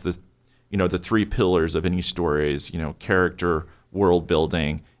 it's this. The three pillars of any story is, character, world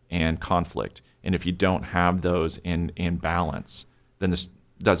building, and conflict. And if you don't have those in balance, then this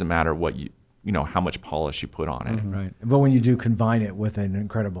doesn't matter what how much polish you put on it. Right. But when you do combine it with an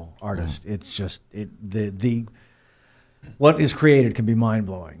incredible artist, it's just the what is created can be mind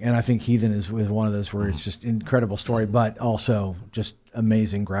blowing. And I think Heathen is one of those where it's just incredible story, but also just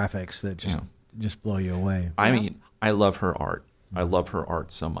amazing graphics that just blow you away. I mean, I love her art. I love her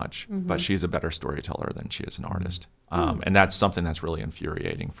art so much, but she's a better storyteller than she is an artist. And that's something that's really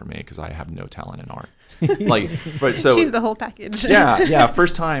infuriating for me because I have no talent in art. She's the whole package. Yeah.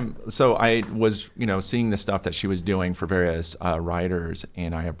 First time, so I was, seeing the stuff that she was doing for various writers,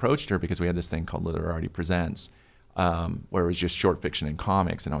 and I approached her because we had this thing called Literati Presents, where it was just short fiction and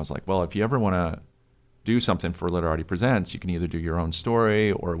comics. And I was like, well, if you ever want to do something for Literati Presents, you can either do your own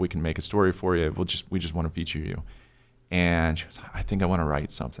story or we can make a story for you. We just want to feature you. And she was like, I think I want to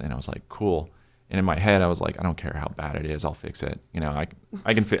write something. And I was like, cool. And in my head, I was like, I don't care how bad it is. I'll fix it.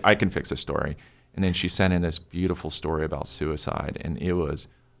 I can fix a story. And then she sent in this beautiful story about suicide, and it was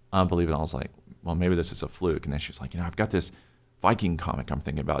unbelievable. I was like, well, maybe this is a fluke. And then she was like, I've got this Viking comic I'm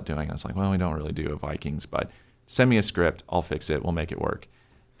thinking about doing. I was like, well, we don't really do Vikings, but send me a script. I'll fix it. We'll make it work.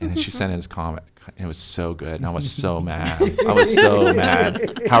 And then she sent in this comic, and it was so good. And I was so mad. I was so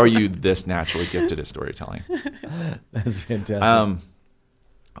mad. How are you this naturally gifted at storytelling? That's fantastic.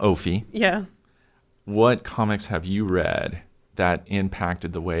 Ophi, Yeah. what comics have you read that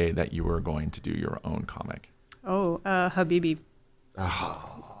impacted the way that you were going to do your own comic? Oh, Habibi.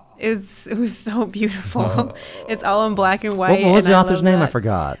 It was so beautiful. It's all in black and white. What was and the I author's love name? I that.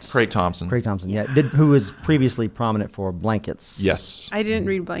 forgot. Craig Thompson. Craig Thompson, yeah. Who was previously prominent for Blankets. Yes. I didn't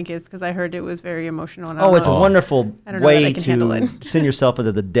read Blankets because I heard it was very emotional. And I Oh, don't it's a know. wonderful I don't know that I way can handle to it. send yourself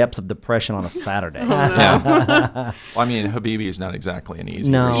into the depths of depression on a Saturday. Yeah. Well, I mean, Habibi is not exactly an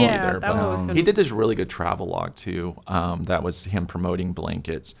easy No. read Yeah, either. that one was But good. he did this really good travel log too. That was him promoting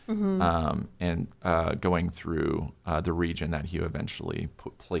Blankets and going through the region that he eventually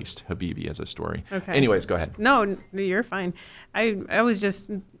placed Habibi as a story. Okay. Anyways, go ahead. No, you're fine. I was just,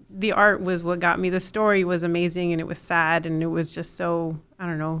 the art was what got me. The story was amazing, and it was sad, and it was just so, I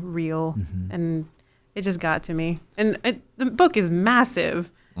don't know, real, and it just got to me. And the book is massive,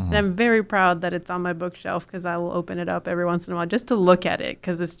 and I'm very proud that it's on my bookshelf because I will open it up every once in a while just to look at it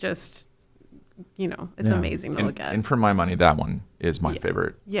because it's just, it's Yeah. amazing to look at. And for my money, that one is my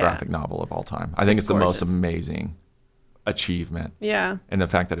favorite Yeah. graphic novel of all time. I think it's the most gorgeous. amazing achievement. Yeah, And the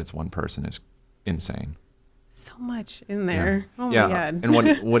fact that it's one person is insane. so much in there. Yeah. Oh my Yeah. God.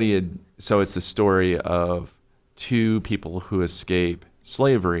 And what he had, so it's the story of two people who escape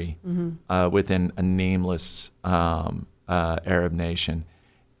slavery within a nameless Arab nation,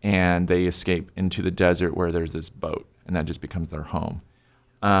 and they escape into the desert where there's this boat, and that just becomes their home.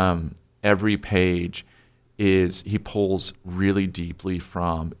 every page he pulls really deeply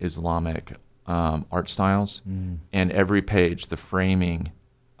from Islamic art styles, and every page, the framing,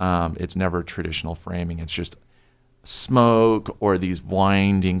 it's never traditional framing. It's just smoke or these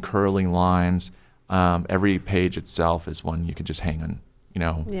winding, curling lines. Every page itself is one you could just hang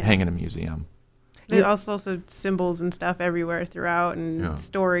on, hang in a museum. There's all sorts of symbols and stuff everywhere throughout, and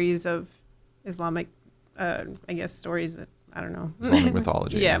stories of Islamic, I guess stories that, I don't know. Islamic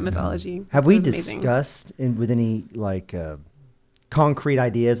mythology. Yeah, mythology. Have we It was amazing. discussed with any concrete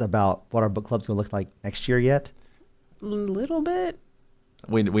ideas about what our book club's going to look like next year yet? A little bit.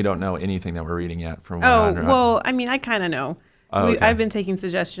 We don't know anything that we're reading yet from Oh, 100. well, I mean, I kind of know. Oh, okay. I've been taking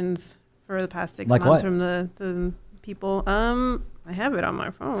suggestions for the past 6 Like months what? from the people. I have it on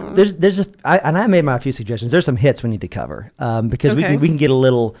my phone. I made my few suggestions. There's some hits we need to cover because Okay. we can get a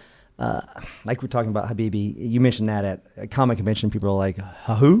little like we're talking about Habibi. You mentioned that at a comic convention, people are like,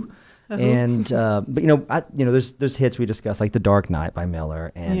 "Who?" And but there's hits we discussed like The Dark Knight by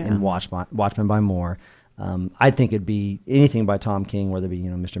Miller and Watchmen by Moore. I think it'd be anything by Tom King, whether it be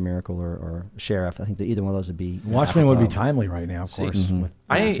Mr. Miracle or Sheriff. I think that either one of those would be. Watchmen would be timely right now, of course. With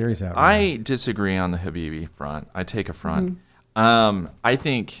the series happening. I disagree on the Habibi front. I take a front. I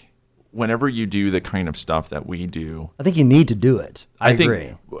think whenever you do the kind of stuff that we do, I think you need to do it. I think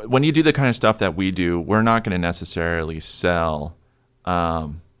agree. when you do the kind of stuff that we do, we're not going to necessarily sell, I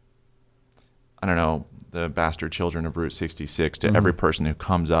don't know, the bastard children of Route 66 to every person who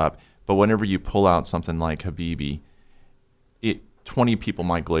comes up. But whenever you pull out something like Habibi, 20 people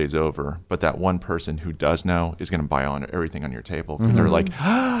might glaze over, but that one person who does know is going to buy on everything on your table because they're like,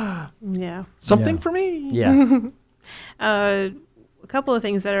 Yeah. something Yeah. for me. Yeah. A couple of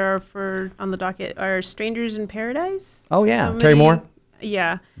things that are on the docket are Strangers in Paradise. Oh yeah, Terry Moore.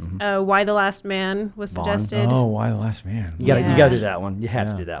 Yeah. Why the Last Man was Vaughn. suggested. Oh, Why the Last Man? You gotta Yeah. do that one. You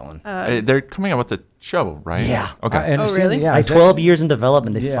have to do that one. They're coming out with a show, right? Yeah. Okay. I understand, really? Yeah, Like 12 years in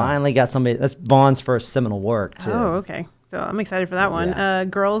development, they Yeah. finally got somebody. That's Vaughn's first seminal work too. Oh, okay. So I'm excited for that one. Yeah.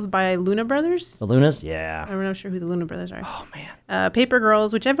 Girls by Luna Brothers. The Lunas, yeah. I'm not sure who the Luna Brothers are. Oh man. Paper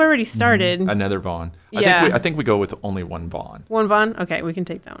Girls, which I've already started. Another Vaughn. Yeah. I think we go with only one Vaughn. One Vaughn. Okay, we can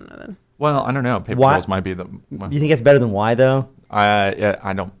take that one then. Well, I don't know. Paper Why- Girls might be the. You think it's better than Why though?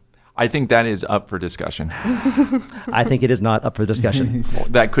 I don't. I think that is up for discussion. I think it is not up for discussion.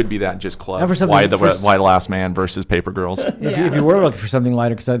 That could be that just club. Now for something- Why the for- Last Man versus Paper Girls. If you were looking for something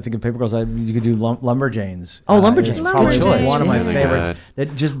lighter, because I think of Paper Girls, you could do Lumberjanes. Oh, Lumberjanes. It's probably Lumberjanes. one of my Really favorites.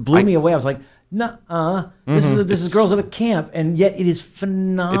 That just blew me away. I was like, nuh-uh. This is girls at a camp, and yet it is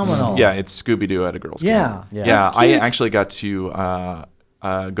phenomenal. It's Scooby Doo at a girls' Yeah. camp. Yeah. Yeah, That's I cute. actually got to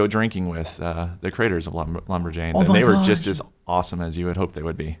go drinking with the creators of Lumberjanes, Oh and my they were gosh. just as awesome as you would hope they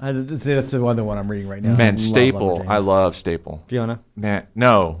would be. That's the one I'm reading right now. Man, Love Staple. Lumberjanes. I love Staple. Fiona. Man,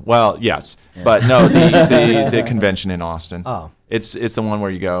 no. Well, yes, but no. The convention in Austin. Oh. It's the one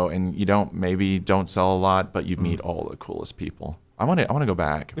where you go and you don't sell a lot, but you meet all the coolest people. I want to go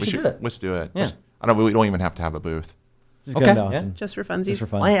back. We should do it. Let's do it. Yeah. We don't even have to have a booth. Just go Okay, to Austin. Just for funsies. Just for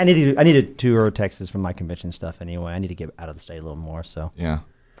fun. I need to tour Texas for my convention stuff anyway. I need to get out of the state a little more. So Yeah.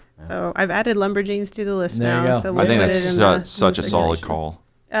 So I've added Lumberjanes to the list There you now. go. So I we'll think put it that's in the such a solid circulation.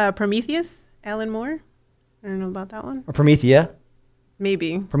 call. Prometheus, Alan Moore. I don't know about that one. or Promethea.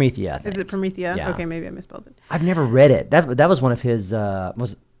 Maybe. Promethea. I think. Is it Promethea? Yeah. Okay, maybe I misspelled it. I've never read it. That was one of his.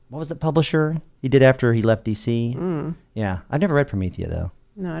 What was the publisher he did after he left DC? Yeah, I've never read Promethea though.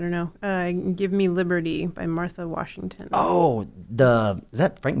 No, I don't know. Give Me Liberty by Martha Washington. Oh, is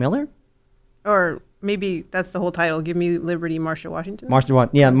that Frank Miller? Or maybe that's the whole title. Give Me Liberty, Martha Washington.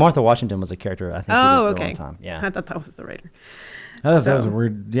 Martha Washington was a character I think. he did Oh, for a okay. long time. Yeah. I thought that was the writer. I thought that was a So-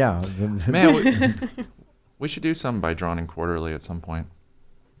 weird. Yeah. Man, we should do something by Drawn and Quarterly at some point.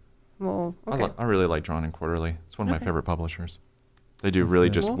 Well, okay. I really like Drawn and Quarterly. It's one of my favorite publishers. They do really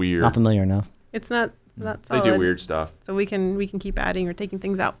just Cool. weird. Not familiar enough. It's not They solid. do weird stuff. So we can keep adding or taking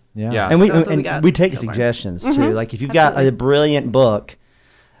things out. Yeah. And we That's what we and got we take so far. suggestions too. Like if you've got a Absolutely. brilliant book,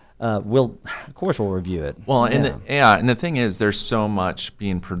 we'll review it. Well, yeah. and the thing is, there's so much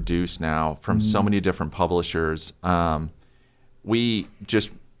being produced now from so many different publishers. We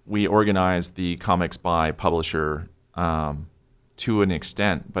organize the comics by publisher to an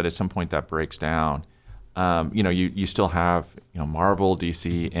extent, but at some point that breaks down. You still have Marvel,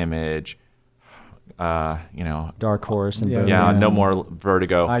 DC, Image, Dark Horse and Yeah. Boom. yeah, no more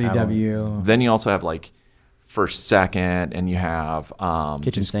Vertigo. IDW. Then you also have like First Second, and you have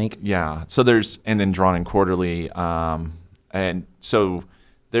Kitchen Sink. Yeah, so and then Drawn and Quarterly, and so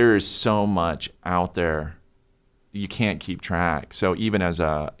there is so much out there you can't keep track. So even as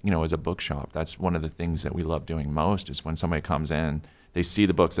a bookshop, that's one of the things that we love doing most is when somebody comes in they see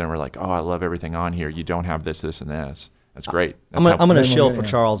the books and we're like, oh, I love everything on here. You don't have this, this, and this. That's great. I'm That's going to how- shill Yeah. for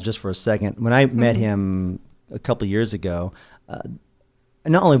Charles just for a second. When I met him a couple of years ago,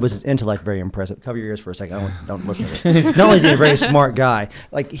 not only was his intellect very impressive, cover your ears for a second, don't listen to this. Not only is he a very smart guy,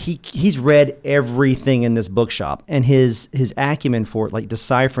 like he's read everything in this bookshop, and his acumen for like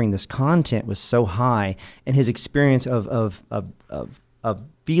deciphering this content was so high, and his experience of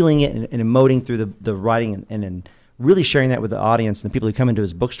feeling it and emoting through the writing and then really sharing that with the audience and the people who come into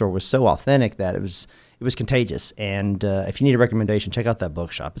his bookstore was so authentic that it was contagious. And if you need a recommendation, check out that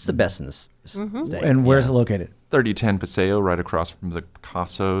bookshop. It's the best in this state. And where's it located? 3010 Paseo, right across from the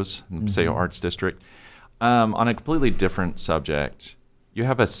Picasso's in the Paseo Arts District. On a completely different subject, you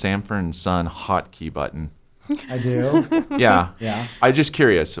have a Sanford & Son hotkey button. I do. Yeah. Yeah. I'm just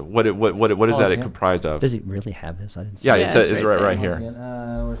curious. What is that yeah. comprised of? Does he really have this? I didn't see Yeah, it. it's it's right right here.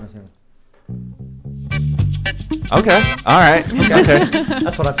 Where's my Sanford? Okay. All right. Okay.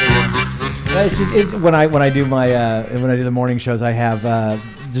 That's what I figured. It's just, when I do my when I do the morning shows, I have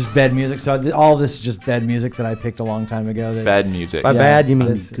just bed music. So all this is just bed music that I picked a long time ago. That, Bad music. By Yeah, bad, you mean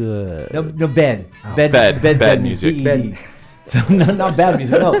it's- good. No, bed. Bed. Bed music. Bed. So not bad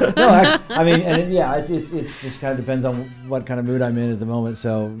music. No. I mean, and it's just kind of depends on what kind of mood I'm in at the moment.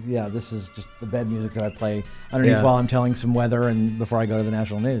 So yeah, this is just the bed music that I play underneath Yeah. while I'm telling some weather and before I go to the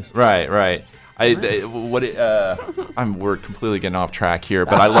national news. Right. We're completely getting off track here,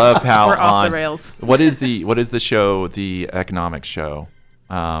 but I love how We're off the rails. What is the show? The economics show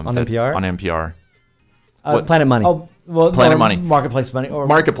on NPR? On NPR. Planet Money. Oh, well, Planet no, Money. Marketplace Money. Or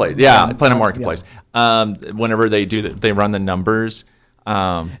Marketplace, yeah, Planet yeah. Marketplace. Whenever they they run the numbers.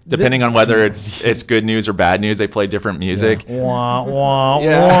 Depending on whether it's good news or bad news, they play different music. Wah, wah,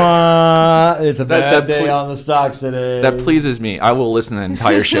 Yeah. wah. It's a bad that day ple- on the stocks today. That pleases me. I will listen to the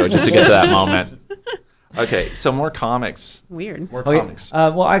entire show just to get to that moment. Okay, so more comics. Weird. More Okay. comics.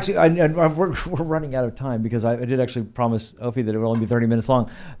 Well, actually, we're running out of time because I did actually promise Ophi that it would only be 30 minutes long.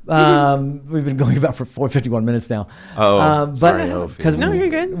 We've been going about for 51 minutes now. Oh, sorry, Ophi. Because No, you're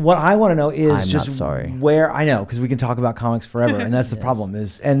good. What I want to know is I'm not just sorry. where I know because we can talk about comics forever, and that's the problem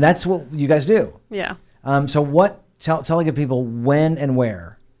and that's what you guys do. Yeah. So tell people when and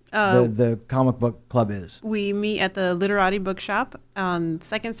where the comic book club is. We meet at the Literati Bookshop on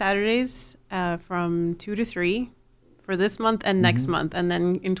second Saturdays from 2 to 3 for this month and next month. And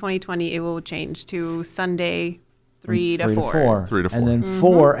then in 2020, it will change to Sunday 3 to 4. 3 to 4. And then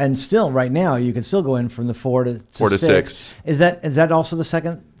 4, and still right now you can still go in from the 4 to 4 to 6. Is that also the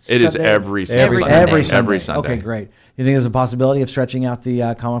second? It is Sunday? every Sunday. Every Every Sunday. Okay, great. You think there's a possibility of stretching out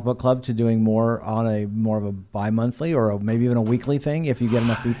the comic book club to doing more of a bi-monthly or maybe even a weekly thing if you get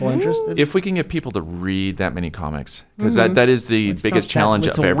enough people interested? If we can get people to read that many comics, because that is the biggest not that- challenge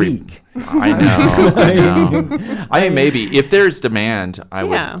it's of a every. week. I know. I mean, maybe if there's demand, I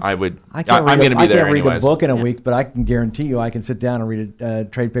would. I can't I'm read going to be there I can't read anyways. a book in a week, but I can guarantee you I can sit down and read a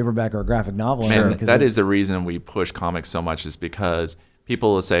trade paperback or a graphic novel. Man, that is the reason we push comics so much is because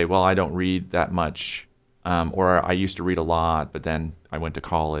people will say, well, I don't read that much, or I used to read a lot, but then I went to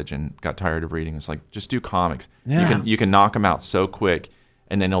college and got tired of reading. It's like, just do comics. Yeah. You can knock them out so quick,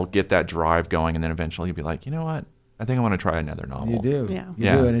 and then it'll get that drive going, and then eventually you'll be like, you know what? I think I want to try another novel. You do. Yeah. You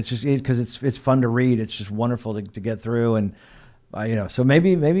Yeah. do. And it's just because it's fun to read. It's just wonderful to get through. And, so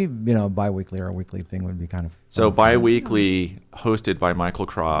maybe bi-weekly or a weekly thing would be kind of So fun. bi-weekly, hosted by Michael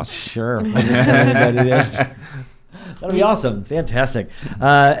Cross. Sure. I just tell everybody this. That'll be awesome. Fantastic.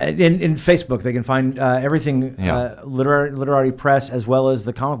 In Facebook, they can find everything Literati Press as well as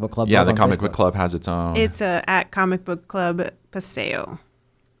the Comic Book Club. Yeah, both the on Comic Facebook. Book Club has its own. It's at Comic Book Club Paseo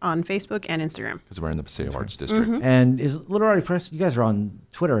on Facebook and Instagram. Because we're in the Paseo Arts District. And is Literati Press, you guys are on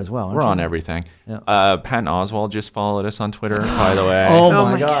Twitter as well, aren't We're you? on everything. Yeah. Patton Oswalt just followed us on Twitter, by the way. Oh Oh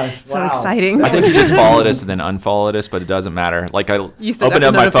my my gosh. God, so Wow. exciting. I think he just followed us and then unfollowed us, but it doesn't matter. Like I You still opened got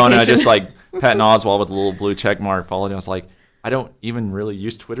up the my phone and I notification. just like Patton Oswalt with a little blue check mark followed him. I was like, I don't even really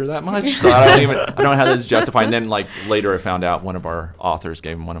use Twitter that much, so I don't know how this is justified. And then like later I found out one of our authors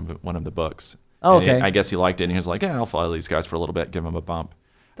gave him one of the books. Oh, And okay. I guess he liked it and he was like, yeah, I'll follow these guys for a little bit, give them a bump.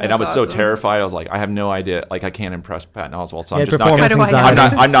 And I That's was so awesome. terrified. I was like, I have no idea. Like I can't impress Patton Oswalt, so Yeah, I'm just not performance gonna.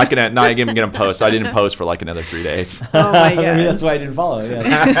 anxiety. I'm not even gonna post. I didn't post for like another 3 days. Oh my Maybe God. that's why I didn't follow it.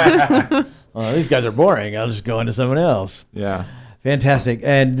 Yeah. Well, these guys are boring. I'll just go into someone else. Yeah. Fantastic.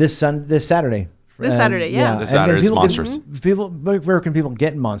 And this Saturday. This Saturday, yeah. This And then Saturday is people can- Monstrous. Where can people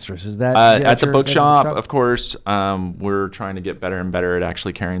get Monstrous? Is that At the your- bookshop, bookshop? of course. We're trying to get better and better at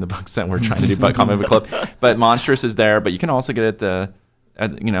actually carrying the books that we're trying to do by Comic Book Club. But Monstrous is there. But you can also get it at the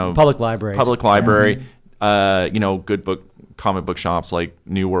Public library. Public library. Good book comic book shops like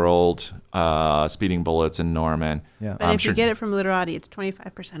New World, Speeding Bullets, and Norman. Yeah. But if you get it from Literati, it's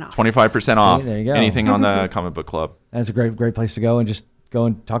 25% off. 25% off. There you go. Anything on the comic book club. That's a great place to go and just go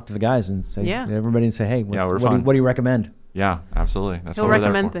and talk to the guys and say everybody and say, hey, what do you recommend? Yeah, absolutely. That's He'll what we're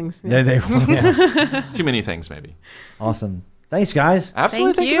there recommend for. things. They will. Yeah. Too many things, maybe. Awesome. Thanks, guys.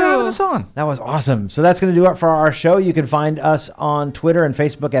 Absolutely. Thank Thank you for you. having us on. That was awesome. So that's going to do it for our show. You can find us on Twitter and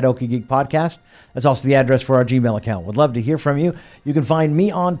Facebook at Okie Geek Podcast. That's also the address for our Gmail account. Would love to hear from you. You can find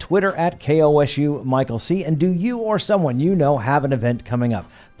me on Twitter at KOSU Michael C. And do you or someone you know have an event coming up?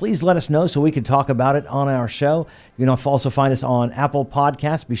 Please let us know so we can talk about it on our show. You can also find us on Apple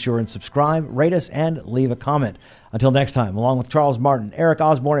Podcasts. Be sure and subscribe, rate us, and leave a comment. Until next time, along with Charles Martin, Eric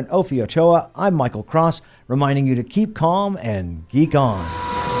Osborne, and Ophie Ochoa, I'm Michael Cross, reminding you to keep calm and geek on.